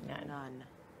 None. None.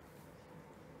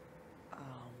 Oh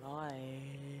boy.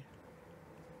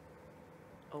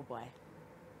 Oh boy.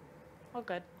 Oh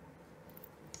good.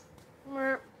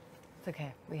 It's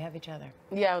okay. We have each other.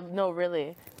 Yeah, no,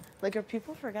 really. Like, if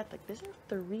people forget, like, this is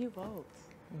 3 votes.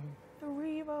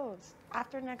 3 votes.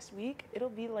 After next week, it'll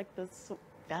be like this.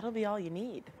 That'll be all you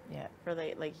need Yeah. for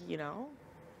like, you know.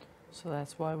 So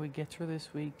that's why we get through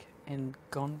this week and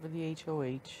gun for the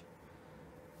HOH,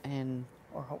 and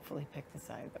Or hopefully pick the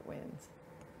side that wins.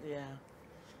 Yeah.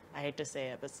 I hate to say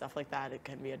it, but stuff like that, it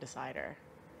can be a decider.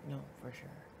 No, for sure.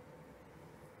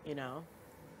 You know.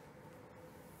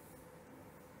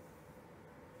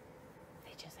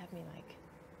 They just have me like.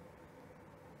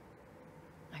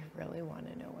 I really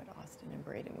want to know what Austin and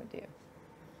Braden would do.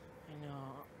 I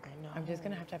know. I'm just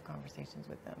gonna have to have conversations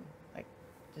with them, like,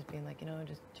 just being like,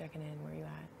 just checking in. Where you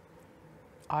at?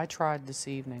 I tried this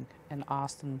evening, and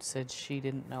Austin said she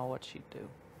didn't know what she'd do.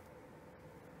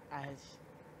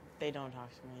 They don't talk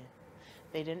to me.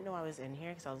 They didn't know I was in here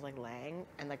because I was like laying,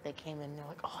 and like they came in and they're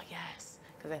like, oh yes,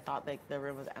 because I thought like the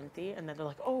room was empty, and then they're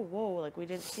like, oh whoa, like we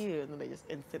didn't see you, and then they just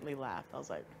instantly laughed. I was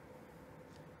like,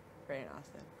 Ray and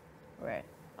Austin. Right.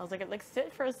 I was like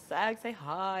sit for a sec, say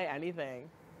hi, anything.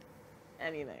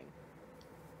 Anything.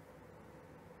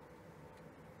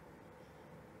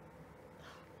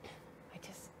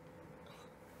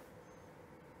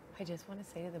 I just want to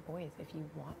say to the boys, if you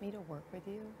want me to work with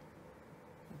you,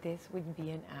 this would be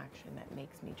an action that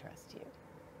makes me trust you.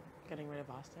 Getting rid of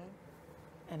Austin?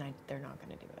 And they're not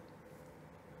going to do it.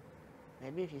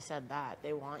 Maybe if you said that,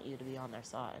 they want you to be on their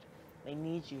side. They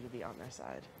need you to be on their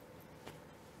side.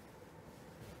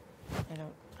 I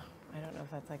don't know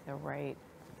if that's like the right.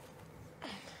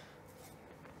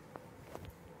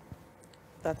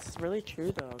 That's really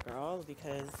true though, girl,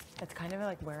 because That's kind of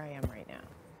like where I am right now.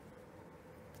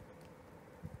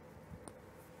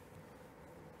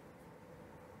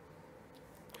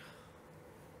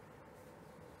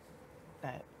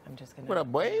 But I'm just gonna. What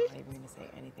up, boy? I'm not even gonna say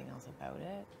anything else about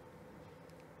it.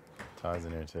 Ty's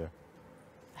in here too.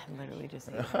 I'm literally just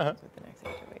saying happens with the next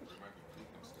HOH.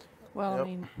 Well, Yep. I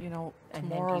mean, And then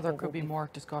tomorrow there people could will be be- more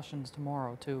discussions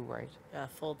tomorrow too, right? a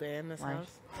full day in this Right.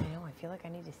 house. I know. I feel like I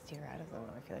need to steer out of them.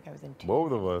 I feel like I was in.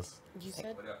 Both of us. You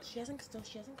said she hasn't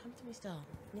come to me still.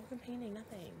 No complaining,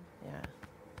 nothing. Yeah.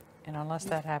 And unless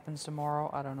that happens tomorrow,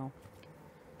 I don't know.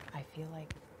 I feel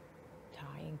like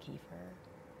Ty and Kiefer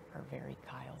are very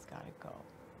Kyle's gotta go.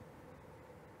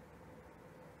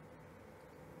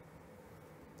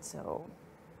 So,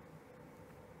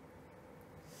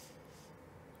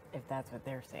 if that's what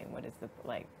they're saying, what is the,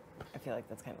 like, I feel like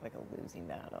that's kind of like a losing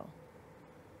battle.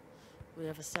 We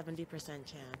have a 70%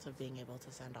 chance of being able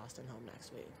to send Austin home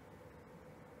next week.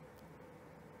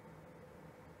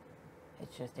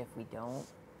 It's just if we don't,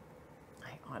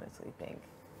 I honestly think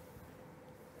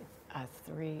us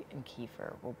three and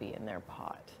Kiefer will be in their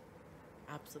pot.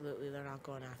 Absolutely, they're not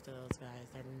going after those guys.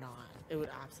 They're not. It would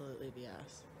absolutely be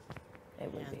us.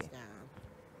 It would Hands be. down.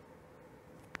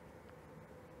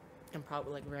 And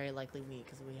probably like very likely me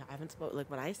because I haven't spoken. Like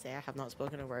when I say I have not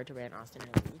spoken a word to Ray and Austin in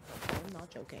a week, I'm not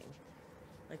joking.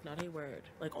 Like not a word.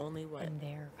 Like only what. And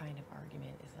their kind of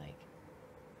argument is like,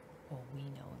 well, we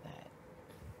know that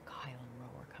Kyle and Ro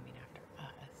are coming after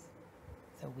us,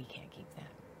 so we can't keep them.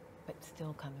 But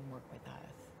still come and work with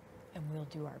us, and we'll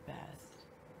do our best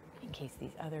in case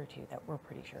these other two that we're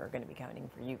pretty sure are going to be counting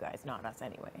for you guys, not us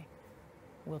anyway.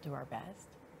 We'll do our best.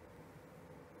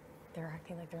 They're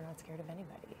acting like they're not scared of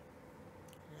anybody.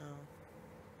 No.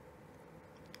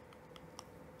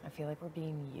 I feel like we're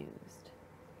being used,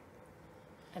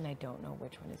 and I don't know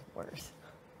which one is worse.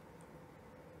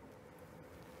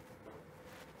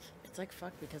 It's like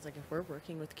fuck because like if we're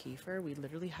working with Kiefer, we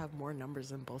literally have more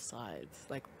numbers on both sides.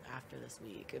 Like after this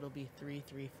week, it'll be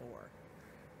 3-3-4.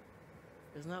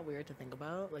 Isn't that weird to think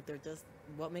about? Like they're just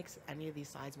what makes any of these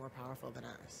sides more powerful than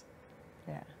us?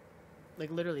 Yeah.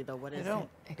 Like literally though, what is it?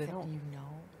 Except you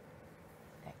know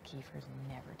that Kiefer's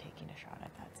never taking a shot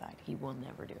at that side. He will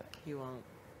never do it. He won't.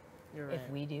 You're right. If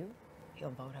we do,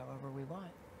 he'll vote however we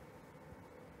want.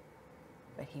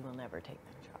 But he will never take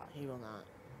that shot. He will not.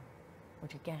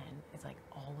 Which again is like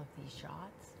all of these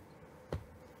shots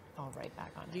fall right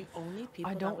back on The us. only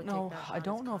people I that don't would know. take that I shot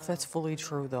don't is know if that's Kyle. fully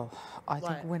true though. I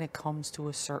What? think when it comes to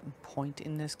a certain point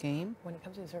in this game, When it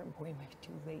comes to a certain point, it's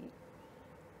too late.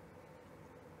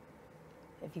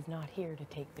 If he's not here to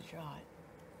take the shot,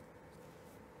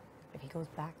 if he goes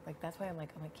back, like that's why I'm like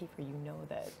Kiefer, you know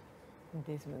that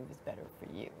this move is better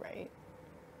for you, right?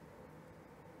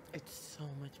 It's so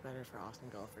much better for Austin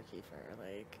Go for Kiefer.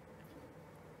 Like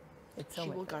It's so She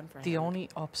much will better. gun for The him. only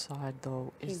upside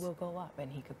though He is will go up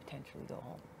and he could potentially go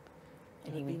home.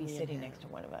 And It he would would be be me and sitting him. next to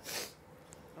one of us.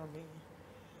 Or me.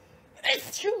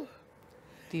 It's true.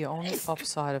 the only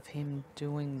upside of him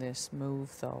doing this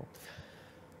move though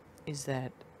is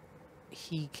that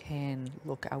he can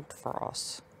look out for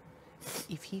us.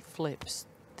 If he flips,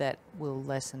 that will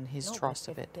lessen his No, but trust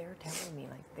of if it. they're telling me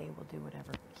like they will do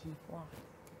whatever Keith wants.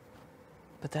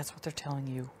 But that's what they're telling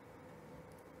you.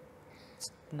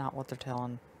 It's not what they're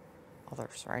telling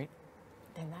others, right?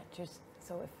 Then that just,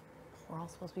 so if we're all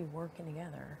supposed to be working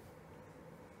together,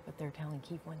 but they're telling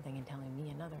Keith one thing and telling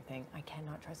me another thing, I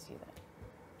cannot trust you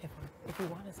then. If you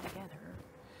want us together.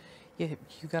 Yeah,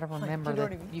 you got to remember know that.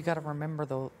 what I mean? You got to remember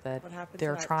though that What happened to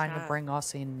they're that trying to cat? bring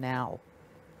us in now.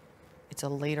 It's a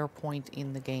later point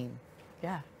in the game.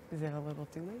 Yeah. Is it a little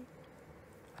too late?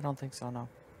 I don't think so. No.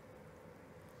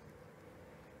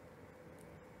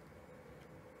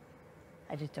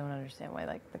 I just don't understand why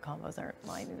like the combos aren't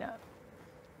lining up.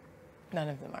 None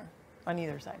of them are on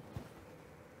either side.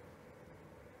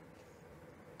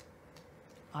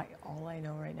 All I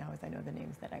know right now is I know the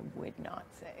names that I would not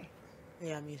say.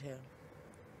 Yeah, me too.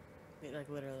 Like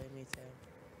literally, me too.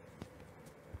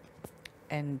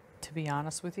 And to be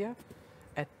honest with you,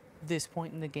 at this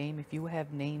point in the game, if you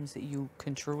have names that you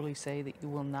can truly say that you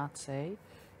will not say,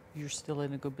 you're still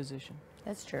in a good position.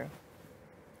 That's true.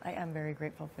 I am very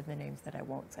grateful for the names that I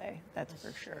won't say. That's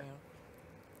for sure. True.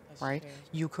 That's Right?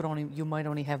 true. You might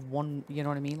only have one, you know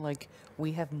what I mean? Like,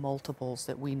 we have multiples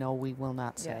that we know we will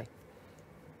not say. Yeah.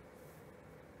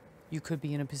 You could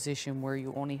be in a position where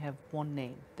you only have one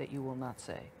name that you will not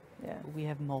say. Yeah. But we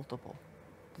have multiple.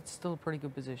 It's still a pretty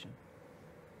good position.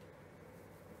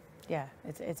 Yeah,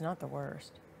 it's not the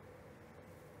worst.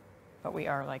 But we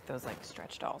are like those like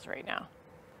stretch dolls right now.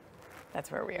 That's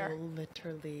where we are.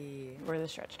 Literally. We're the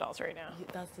stretch dolls right now.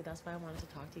 That's why I wanted to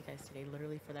talk to you guys today.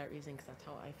 Literally for that reason, because that's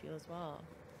how I feel as well.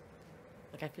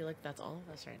 Like I feel like that's all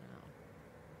of us right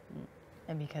now.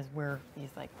 And because we're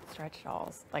these like stretch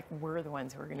dolls, like we're the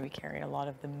ones who are going to be carrying a lot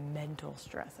of the mental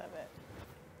stress of it.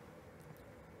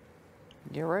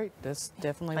 You're right. That's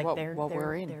definitely Like what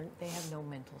we're in. They have no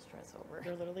mental stress over.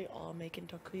 They're literally all making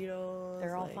taquitos.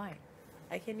 They're all like, fine.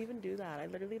 I can't even do that. I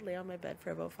literally lay on my bed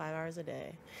for about 5 hours a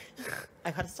day.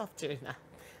 I gotta stop doing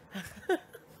that.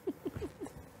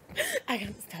 I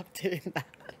gotta stop doing that.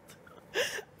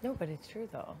 No, but it's true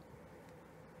though.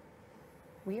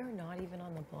 We are not even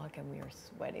on the block and we are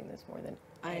sweating this more than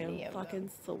I any am of fucking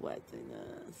them. sweating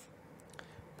this.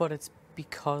 But it's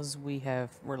because we have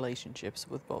relationships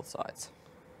with both sides.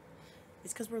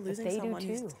 It's because we're But losing they do someone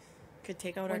who too. could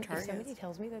take out our If somebody targets.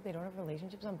 tells me that they don't have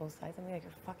relationships on both sides, I'm like,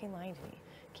 you're fucking lying to me.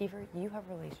 Kiefer, you have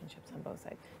relationships on both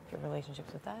sides. You have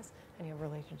relationships with us, and you have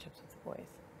relationships with the boys.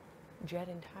 Jed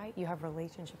and Ty, you have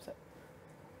relationships with...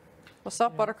 What's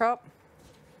up, Buttercup?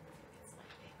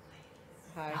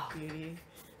 Hi, cutie.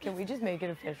 Can we just make it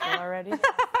official already?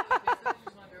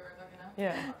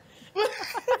 Yeah.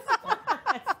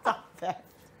 Stop that.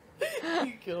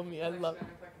 You kill me. I love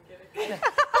it.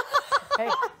 Hey,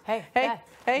 Hey, Beth,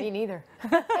 hey. me neither.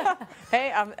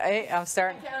 Hey, I'm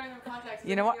starting.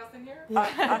 You know what? No,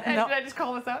 Did I just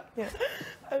call this out? Yeah.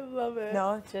 I love it.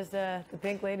 no, it's just the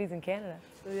pink ladies in Canada.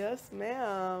 Yes,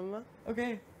 ma'am.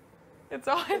 Okay. It's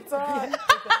on. It's on.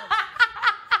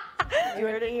 You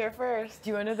heard it here first. Do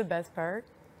you want to know the best part?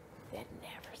 They'd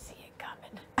never see it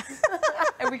coming.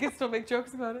 And we can still make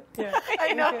jokes about it. Yeah.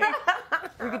 I know.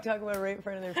 We could talk about it right in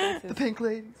front of their faces. Pink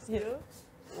ladies. Yeah.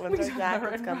 When's our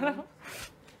jackets coming?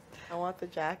 I want the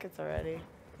jackets already.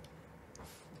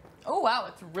 Oh wow,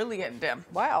 it's really getting dim.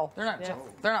 Wow. They're not. Yeah.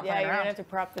 They're not Yeah, playing you're around. gonna have to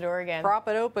prop the door again. Prop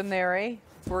it open there, eh?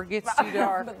 Before it gets too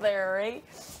dark. there, right?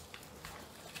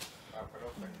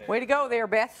 Way to go there,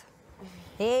 Beth.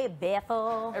 Hey,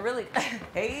 Bethel. I really.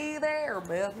 Hey there,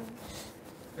 Beth.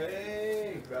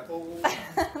 Hey, Bethel.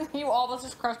 You almost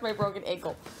just crushed my broken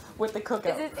ankle with the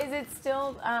cookout. Is it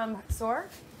still sore?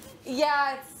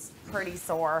 Yeah, it's pretty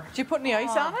sore. Did you put any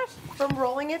ice on it? From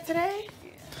rolling it today?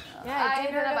 Yeah, I it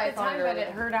did heard hurt about at the time, it but earlier.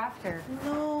 it hurt after.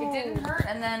 No. It didn't hurt,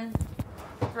 and then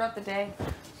throughout the day.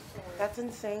 That's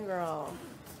insane, girl.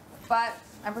 But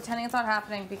I'm pretending it's not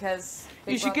happening because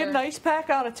Big You should get an Brother- ice pack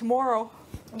on it tomorrow.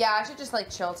 Yeah, I should just like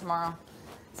chill tomorrow,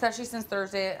 especially since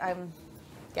Thursday. I'm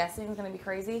guessing it's gonna be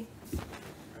crazy.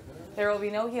 There will be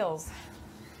no heels.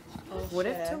 What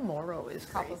if tomorrow is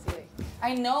crazy?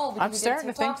 I know. because I'm we did starting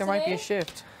to think TikTok there might be a today.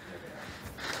 shift.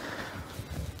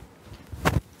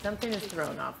 Something is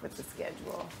thrown off with the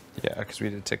schedule. Yeah, because we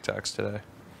did TikToks today.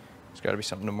 There's got to be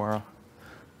something tomorrow.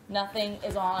 Nothing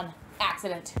is on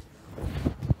accident.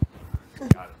 They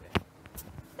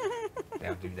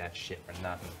don't do that shit for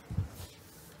nothing.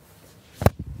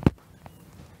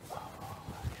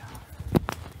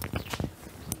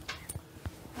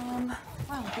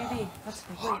 me. That's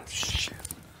great. Shit.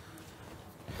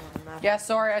 Yeah,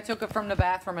 sorry, I took it from the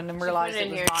bathroom and then realized it it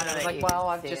in was here gone. so I was that like, you well, can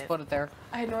I've see just it. put it there.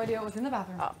 I had no idea it was in the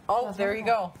bathroom. Oh, That's there you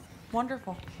wonderful. go.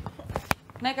 Wonderful.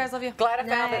 Night, guys. Love you. Glad I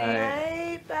found it.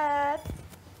 Night, Beth.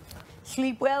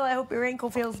 Sleep well. I hope your ankle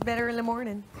feels better in the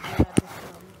morning.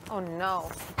 Oh no.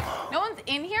 No one's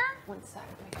in here? One side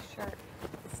of my shirt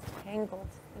is tangled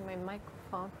in my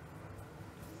microphone.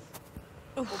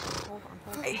 Oh, hold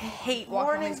on. I hate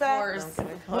walking Morning, on these Beth.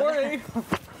 floors. Morning.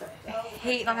 I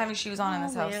hate not having shoes on in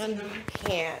this house. Man, you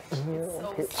can't.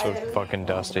 It's So fucking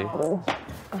dusty.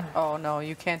 Oh, no,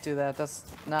 you can't do that. That's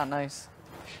not nice.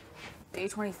 Day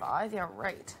 25? Yeah,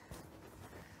 right.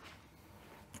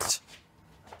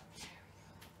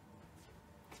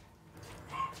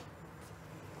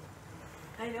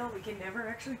 I know, we can never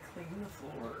actually clean the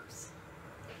floors.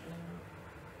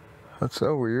 That's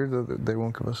so weird that they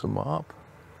won't give us a mop.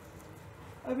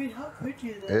 I mean, how could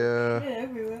you though? Yeah. Shit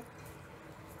everywhere.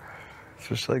 It's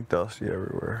just like dusty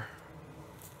everywhere.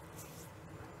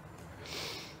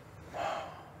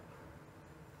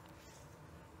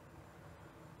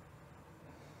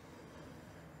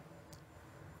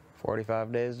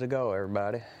 "45 days to go,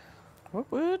 everybody." What?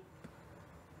 What?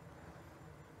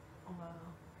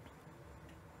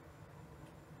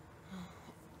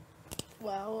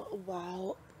 Wow,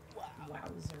 wow, wow.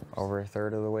 Wowzers. Over a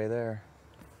third of the way there.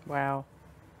 Wow.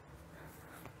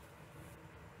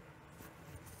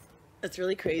 It's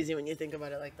really crazy when you think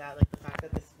about it like that, like the fact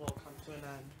that this will come to an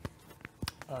end.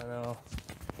 I know.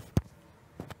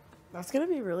 That's gonna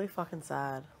be really fucking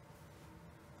sad.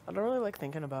 I don't really like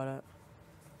thinking about it.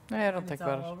 Yeah, I don't think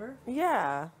about it. Over?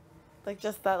 Yeah. Like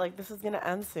just that, like this is gonna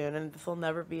end soon and this will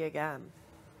never be again.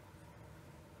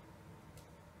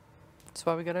 That's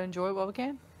why we gotta enjoy it while we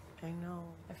can. I know.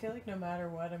 I feel like no matter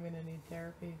what, I'm gonna need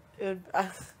therapy. It would, I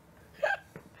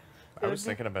was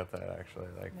thinking about that actually,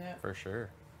 like Yeah. for sure.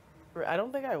 I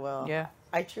don't think I will. Yeah.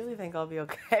 I truly think I'll be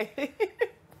okay.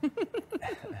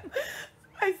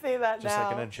 I say that Just now.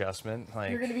 like an adjustment,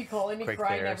 like You're gonna be calling me quick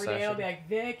crying therapy every day. I'll session. be like,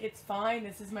 Vic, it's fine.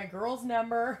 This is my girl's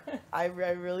number. I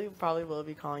really probably will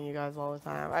be calling you guys all the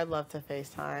time. I'd love to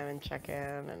FaceTime and check in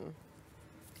and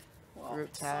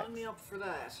group text. Sign me up for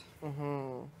that. Mm-hmm.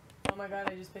 Oh my god,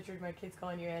 I just pictured my kids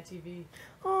calling you Auntie V.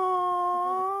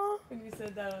 Aww. When you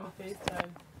said that on FaceTime.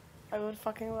 I would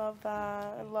fucking love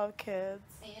that. I love kids.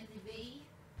 Auntie V.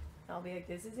 I'll be like,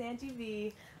 this is Auntie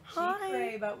V. She Hi.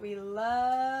 cray, but we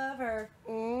love her.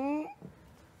 Mm.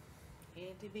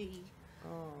 Auntie V.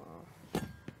 Aww.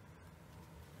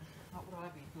 What would I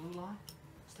be? Blue line?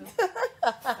 Still?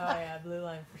 Oh yeah, blue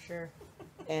line for sure.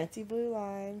 Auntie Blue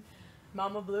Line.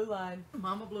 Mama blue line.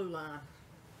 Mama Blue line.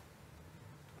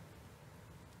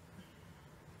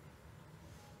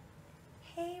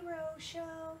 Hey, Rosho.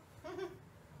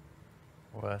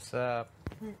 What's up?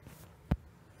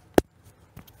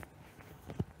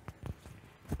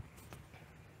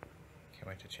 Can't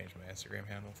wait to change my Instagram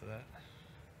handle to that.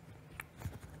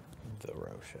 The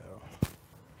Row Show.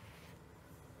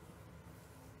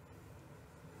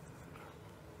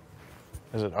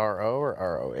 Is it R-O or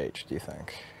R-O-H, do you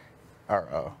think?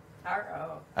 R-O.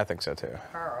 R-O. I think so too.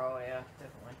 R-O, yeah,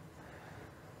 definitely.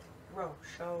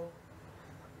 Rosho.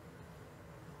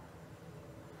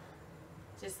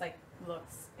 Just like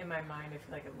looks, in my mind, I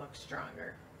feel like it looks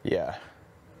stronger. Yeah.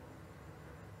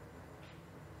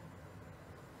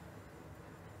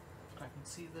 I can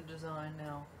see the design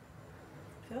now.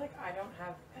 I feel like I don't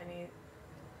have any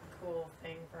cool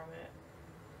thing from it.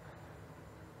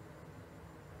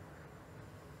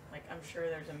 Like, I'm sure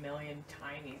there's a million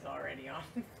tinies already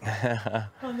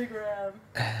on the gram.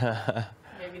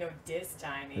 Maybe no dis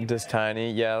tiny. This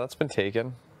tiny, yeah, that's been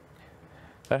taken.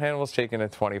 That handle was taken in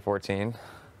 2014.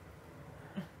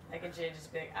 I can change this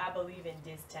big. I believe in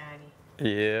dis tiny.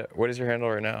 Yeah. What is your handle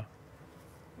right now?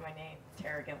 My name,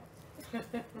 Tara Gillen.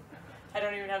 I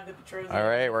don't even have the Petrosi. All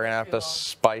right, we're gonna have to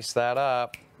spice that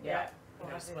up. Yeah.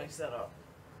 We'll have to spice that up.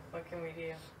 What can we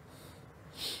do?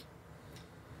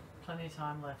 Plenty of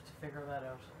time left to figure that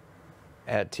out.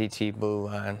 At TT Blue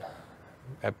Line.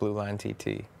 At Blue Line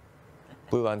TT.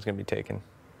 Blue Line's gonna be taken.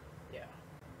 Yeah.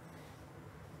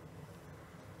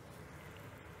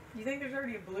 You think there's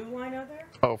already a blue line out there?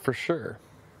 Oh, for sure.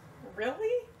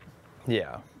 Really?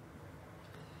 Yeah.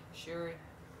 Sherry,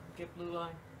 get Blue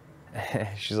line.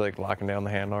 She's like locking down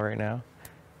the handle right now.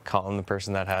 Calling the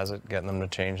person that has it, getting them to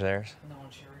change theirs. No,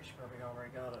 Sherry, she probably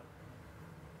already got it.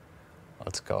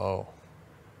 Let's go.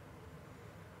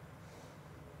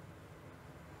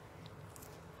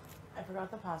 I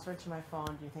forgot the password to my phone.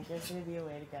 Do you think there's going to be a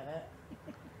way to get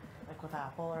it? Like with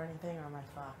Apple or anything, or am I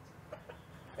fucked?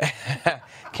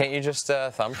 Can't you just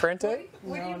thumbprint it?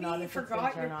 What do you mean you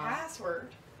forgot your password?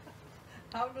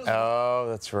 How does Oh,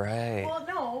 that's right. Well,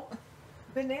 no.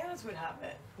 Bananas would have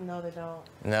it. No, they don't.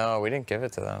 No, we didn't give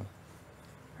it to them.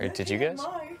 Or did you guys?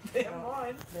 Mine. They have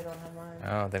mine. They don't have mine.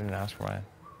 Oh, they didn't ask for mine.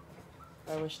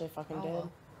 I wish they fucking did.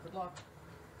 Good luck.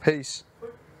 Peace.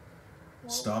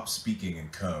 Stop speaking in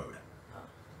code.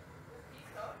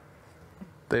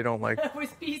 They don't like. That was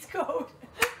Peace Code.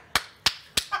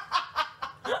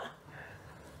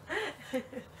 That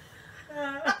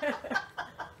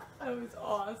was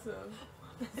awesome.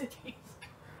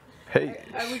 Hey.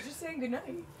 I was just saying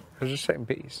goodnight. I was just saying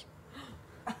peace.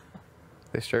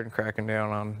 They started cracking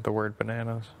down on the word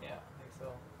bananas. Yeah, I think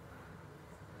so.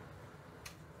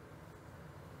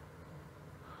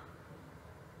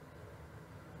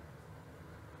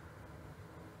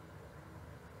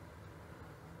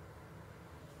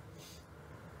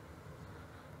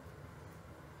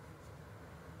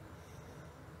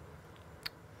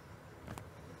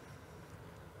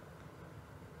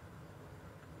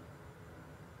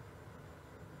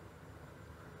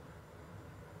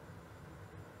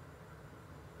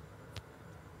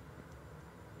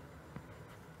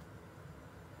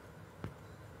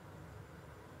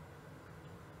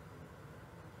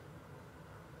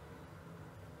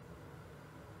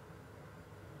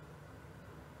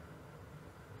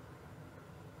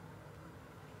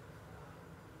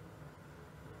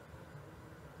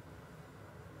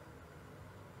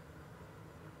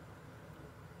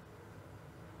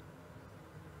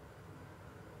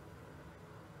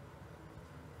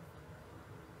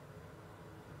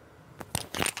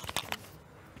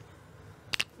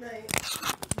 Night.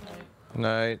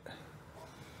 Night.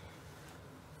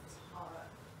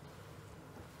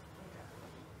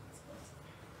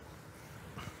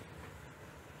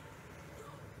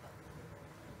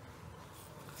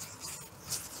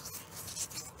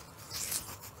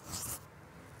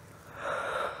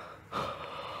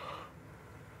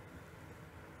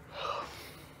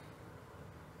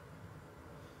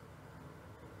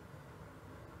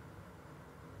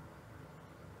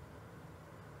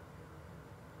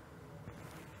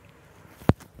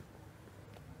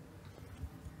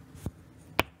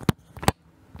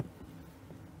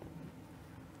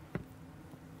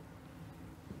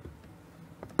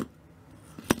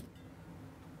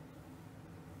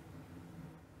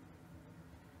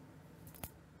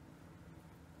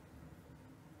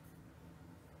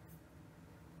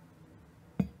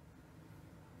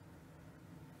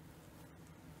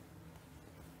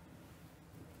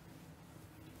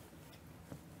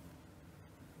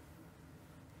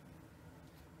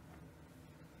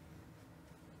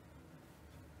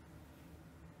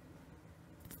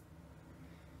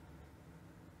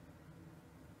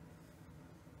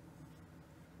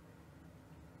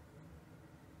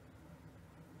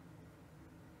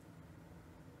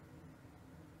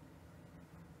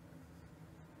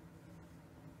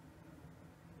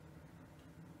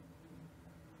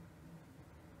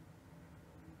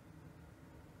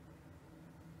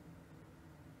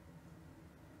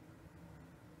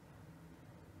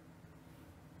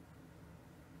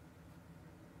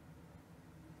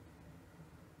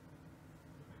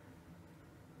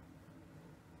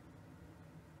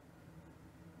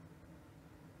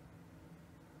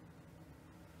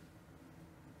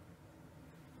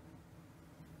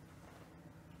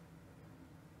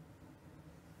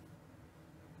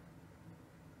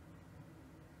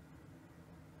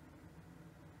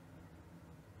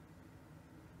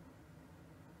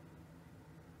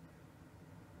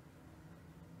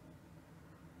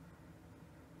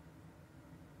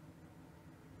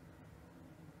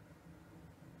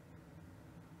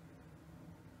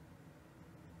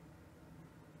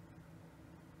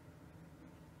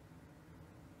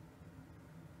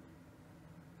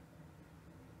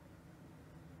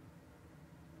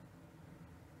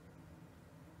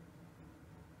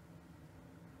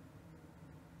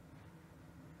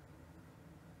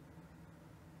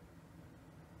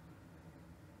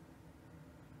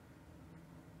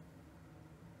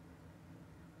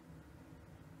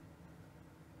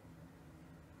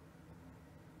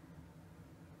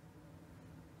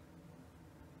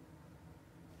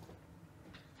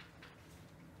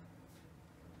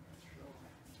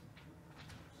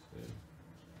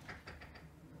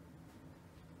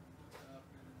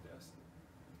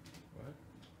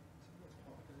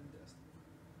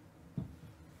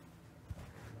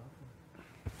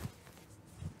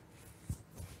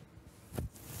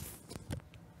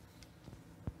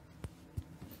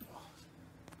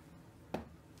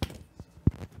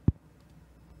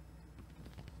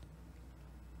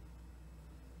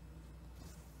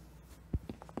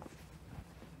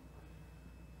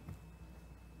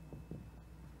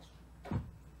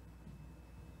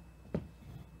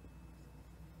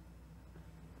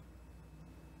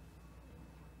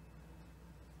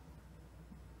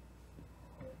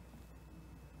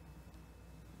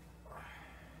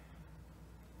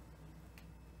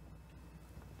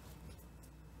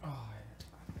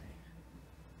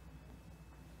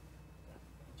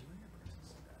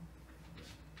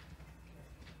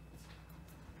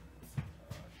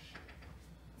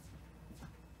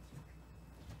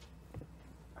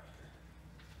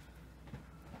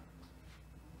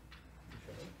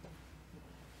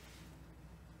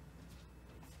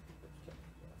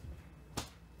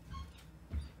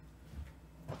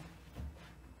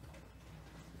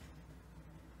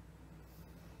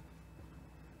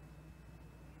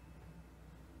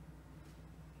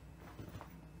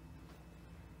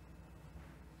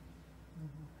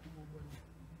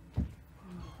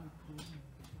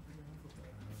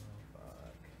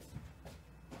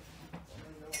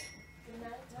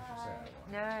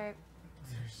 Night.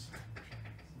 There's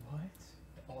what?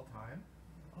 All time?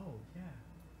 Oh yeah.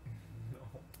 No.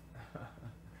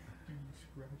 Dude, you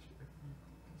scratched every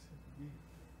piece of meat.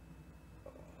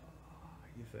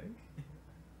 You think?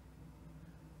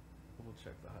 We'll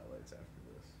check the highlights after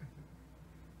this.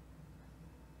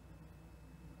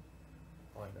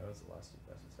 All I know is the last two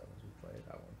best of sevens we played,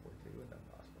 I won 4-2 and then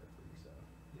lost by 3. So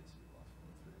Yes, we lost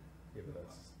 4-3. yeah, but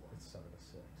it's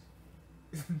 7-6.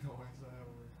 No, I saw how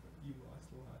it worked, but you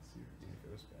lost the last series. Dude, if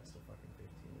it was best of fucking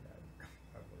 15, I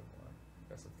would have won.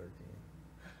 Best of 13.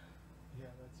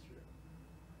 Yeah, that's true.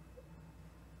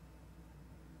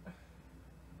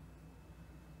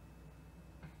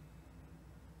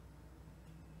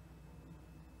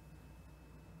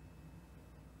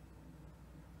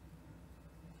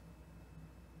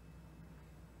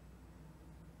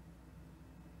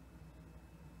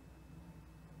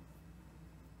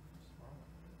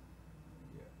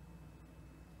 Yeah.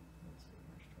 Let's see,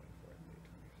 March 24th, May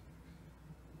 26th.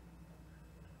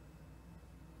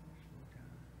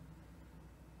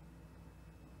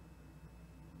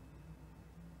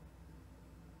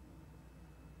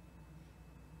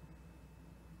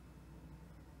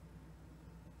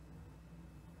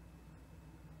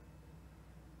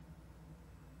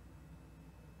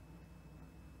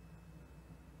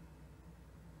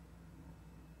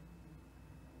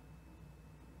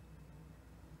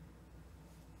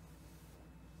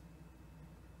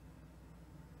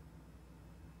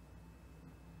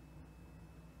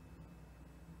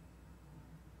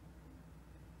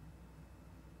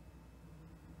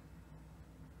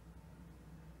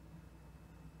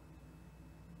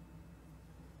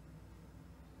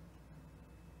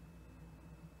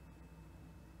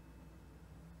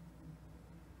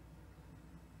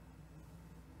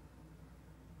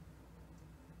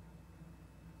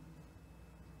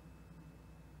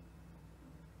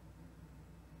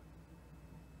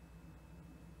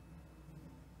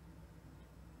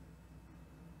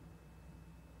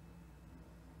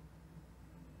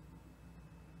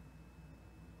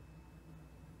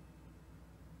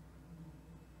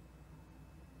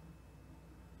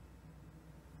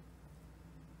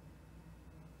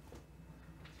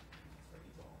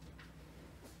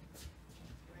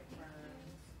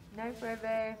 Night,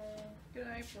 Bebe. Good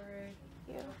night, Bray.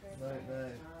 You. Night,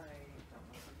 night.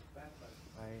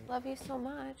 Love you so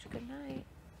much. Good night.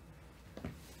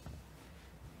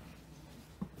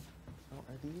 Oh,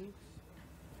 are these?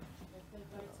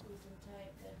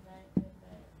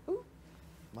 Ooh.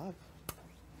 Love.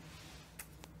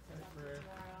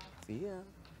 See ya.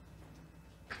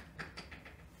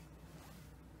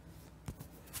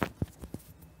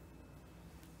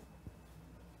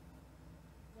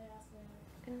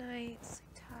 Good night. Sleep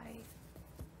tight.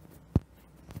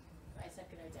 I said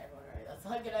good night to everyone already. That's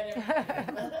not good night to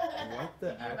everyone. What the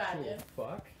Can you actual imagine?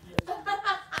 fuck?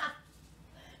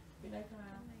 Good night,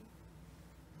 Kyle.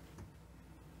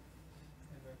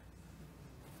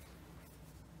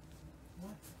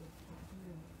 What?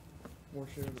 More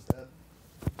shit of the bed.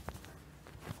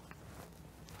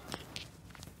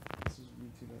 This was me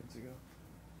 2 nights ago.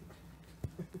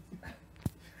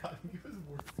 I think it was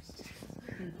worse.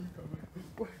 You coming?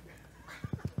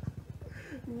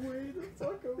 Way the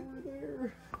fuck over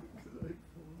there. Because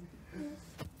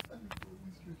I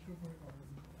fully stretched out my arm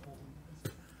and pulled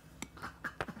this.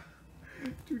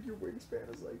 Dude, your wingspan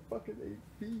is like fucking 8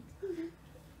 feet.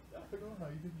 I don't know how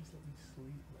you didn't just let me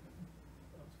sleep, man.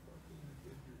 That was fucking a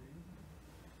good dream.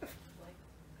 Like,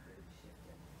 weird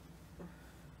shifted.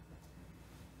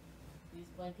 These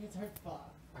blankets are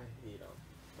fucked. I hate them.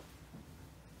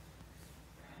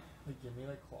 They give me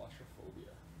like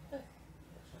claustrophobia.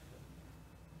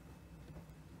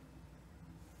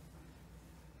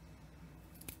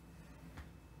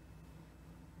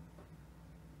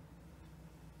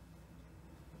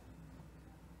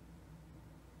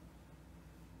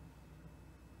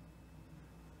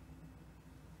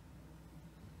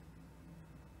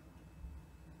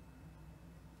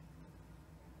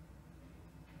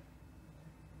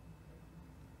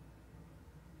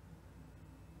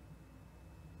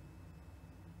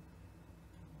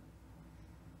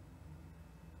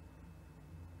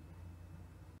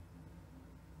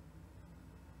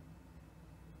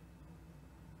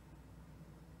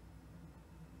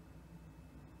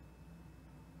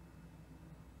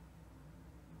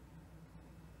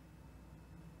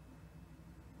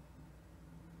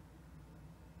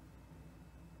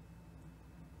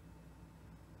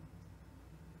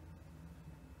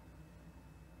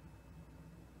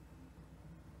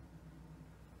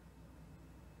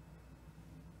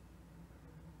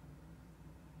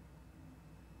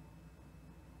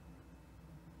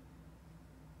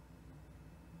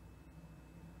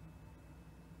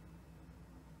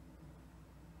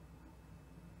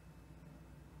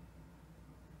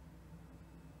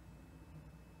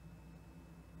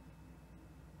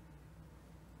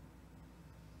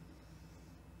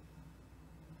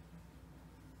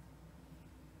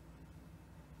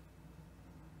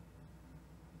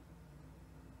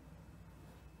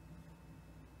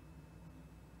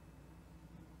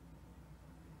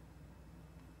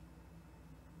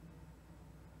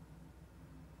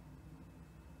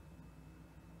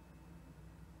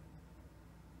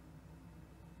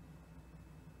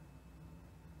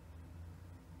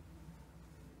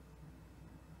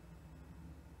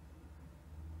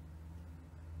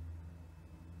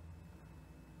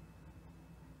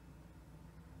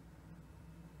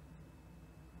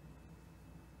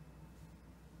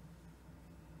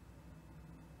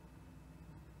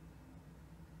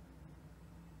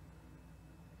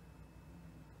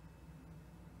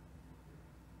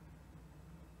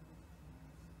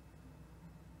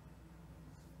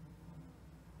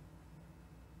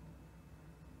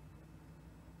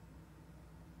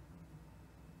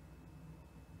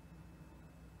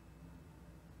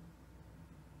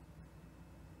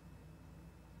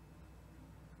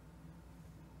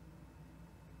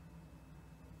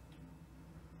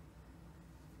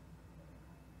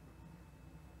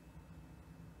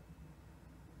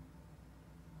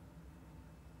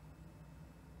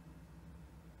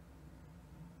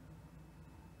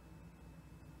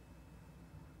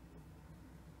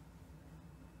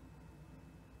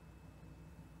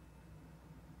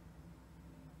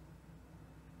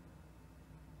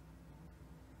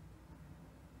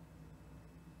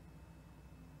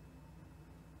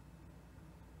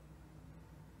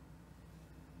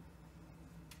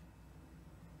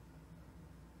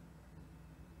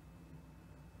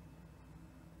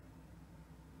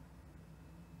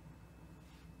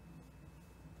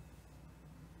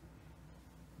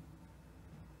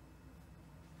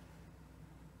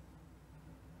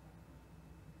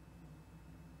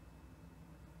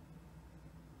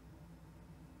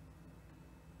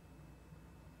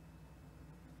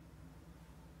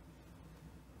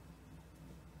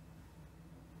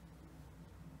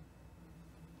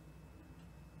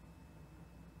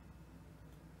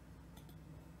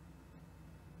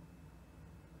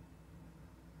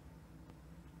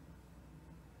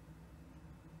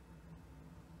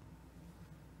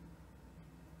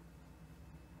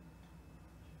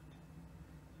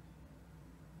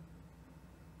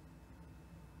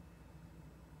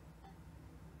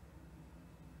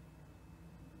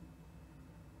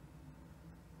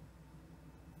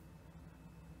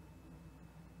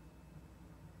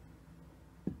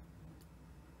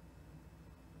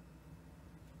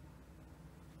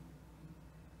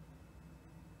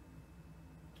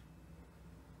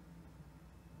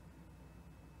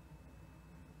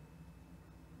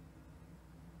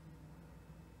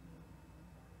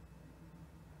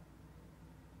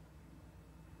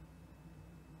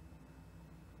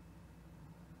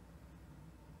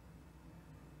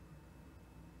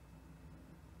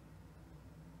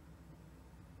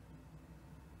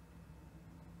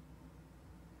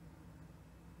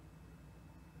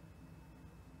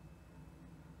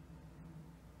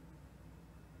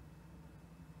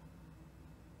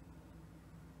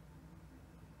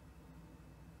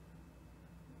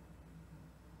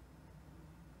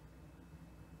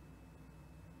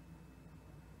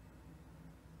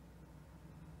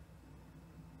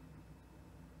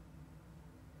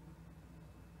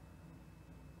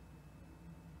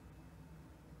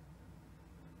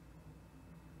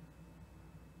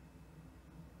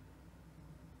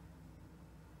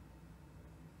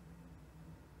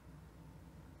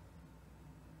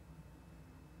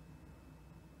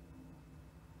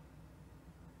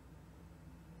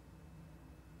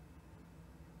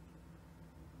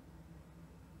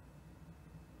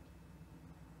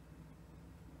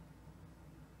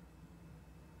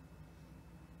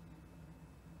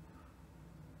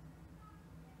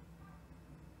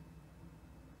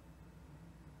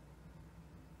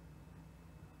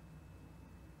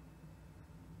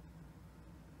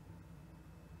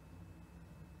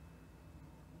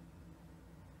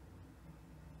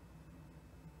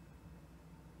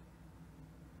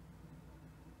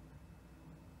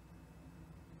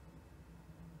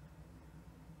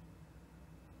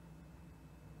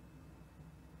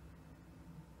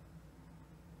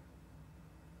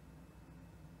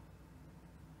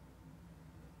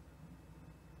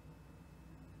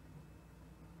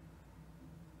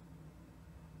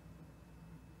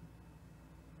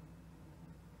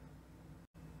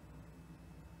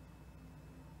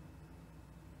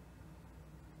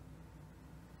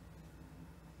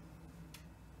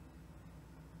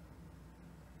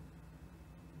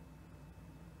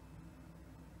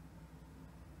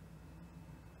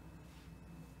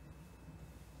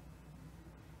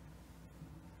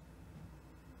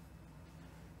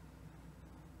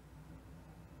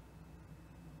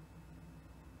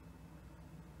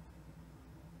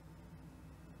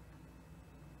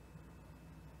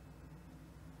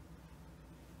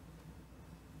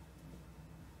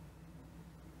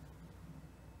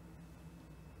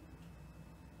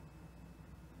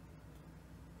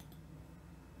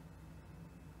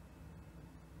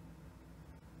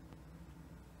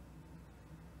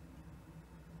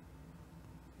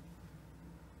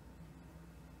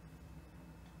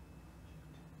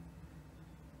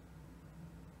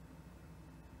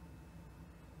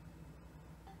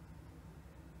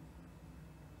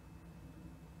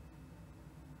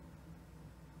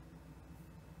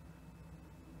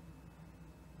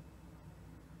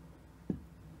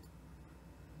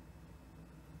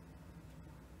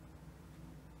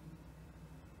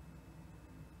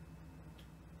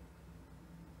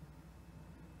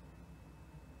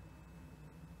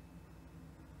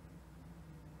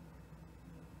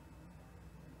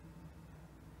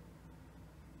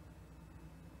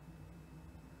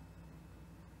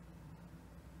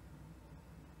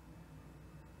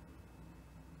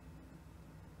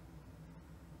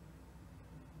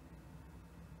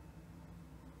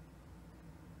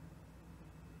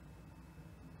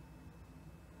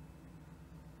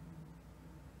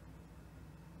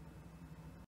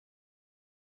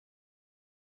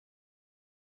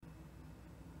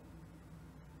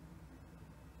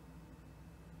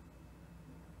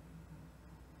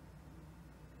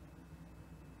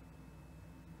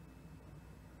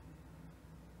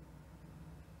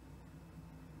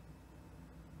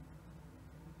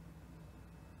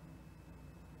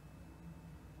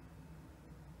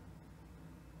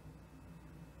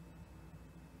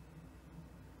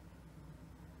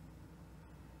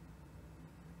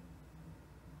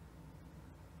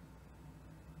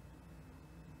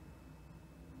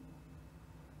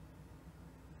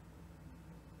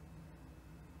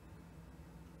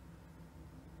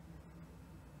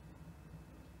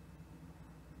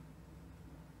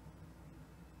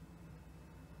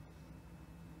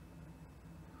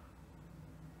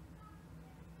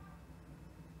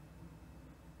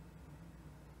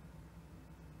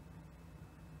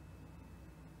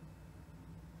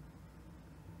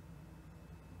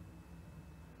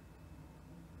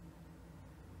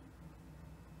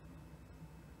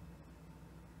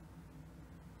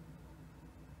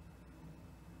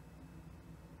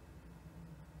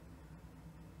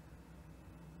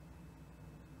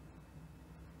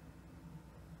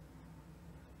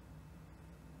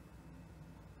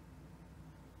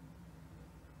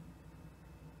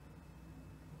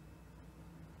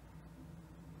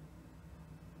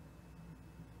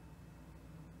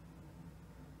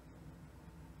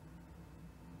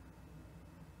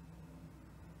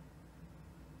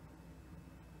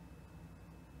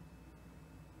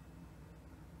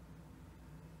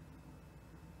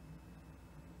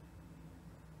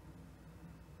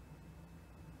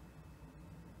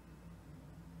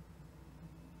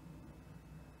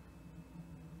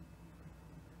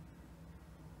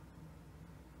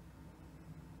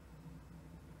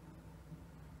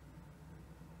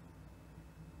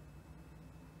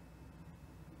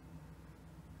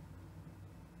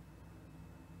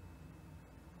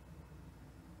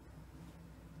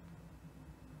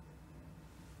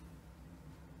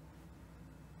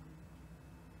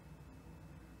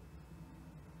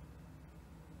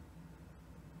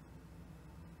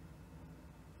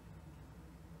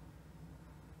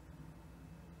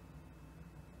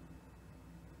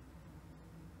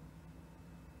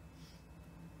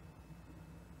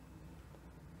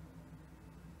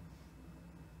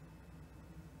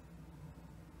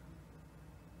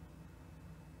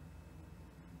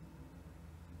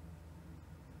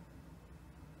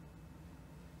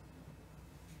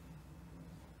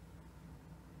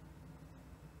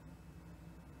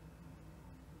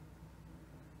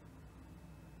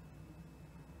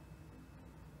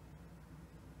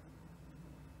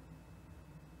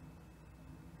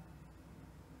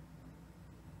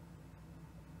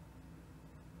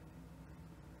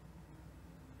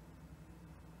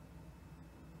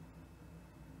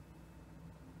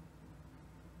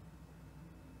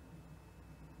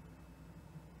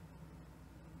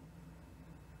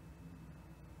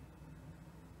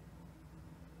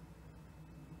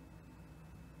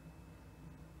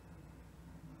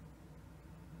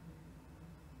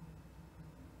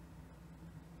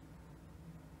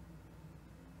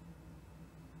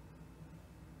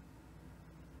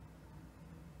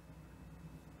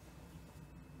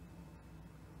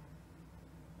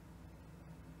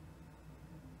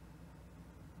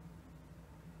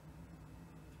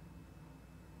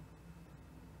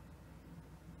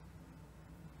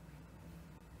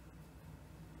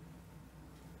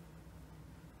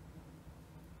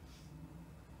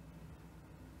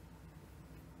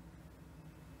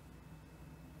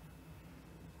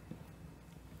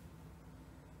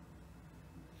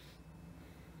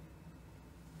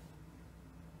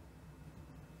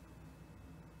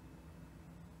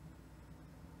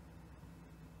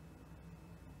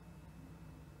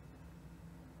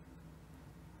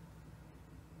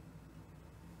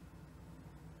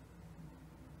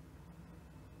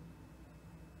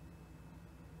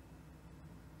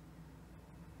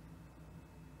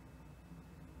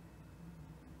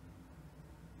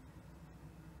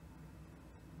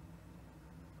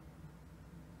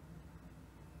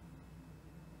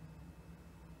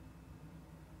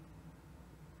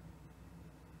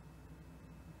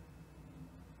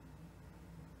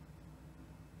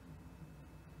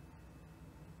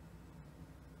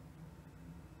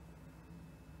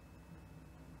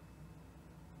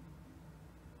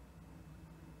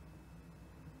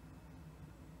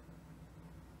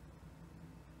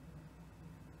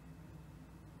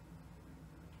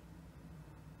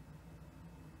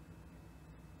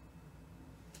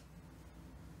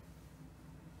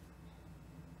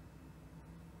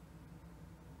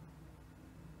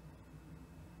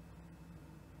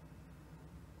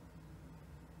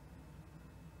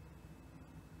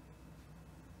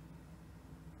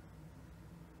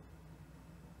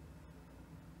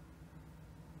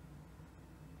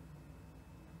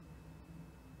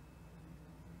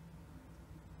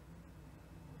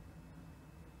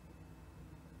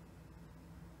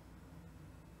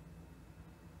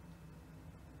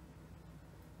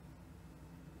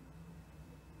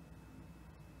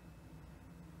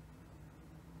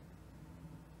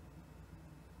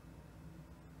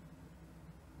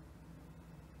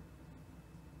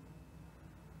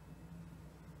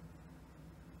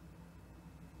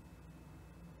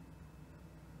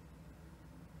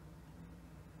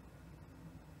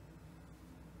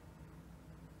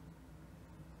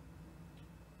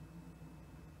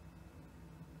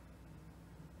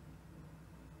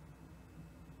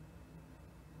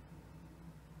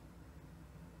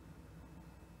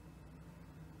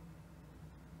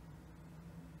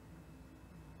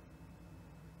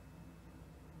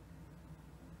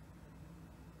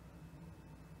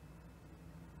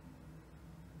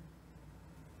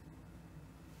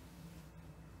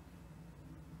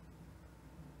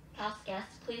 House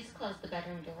guests, please close the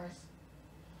bedroom doors.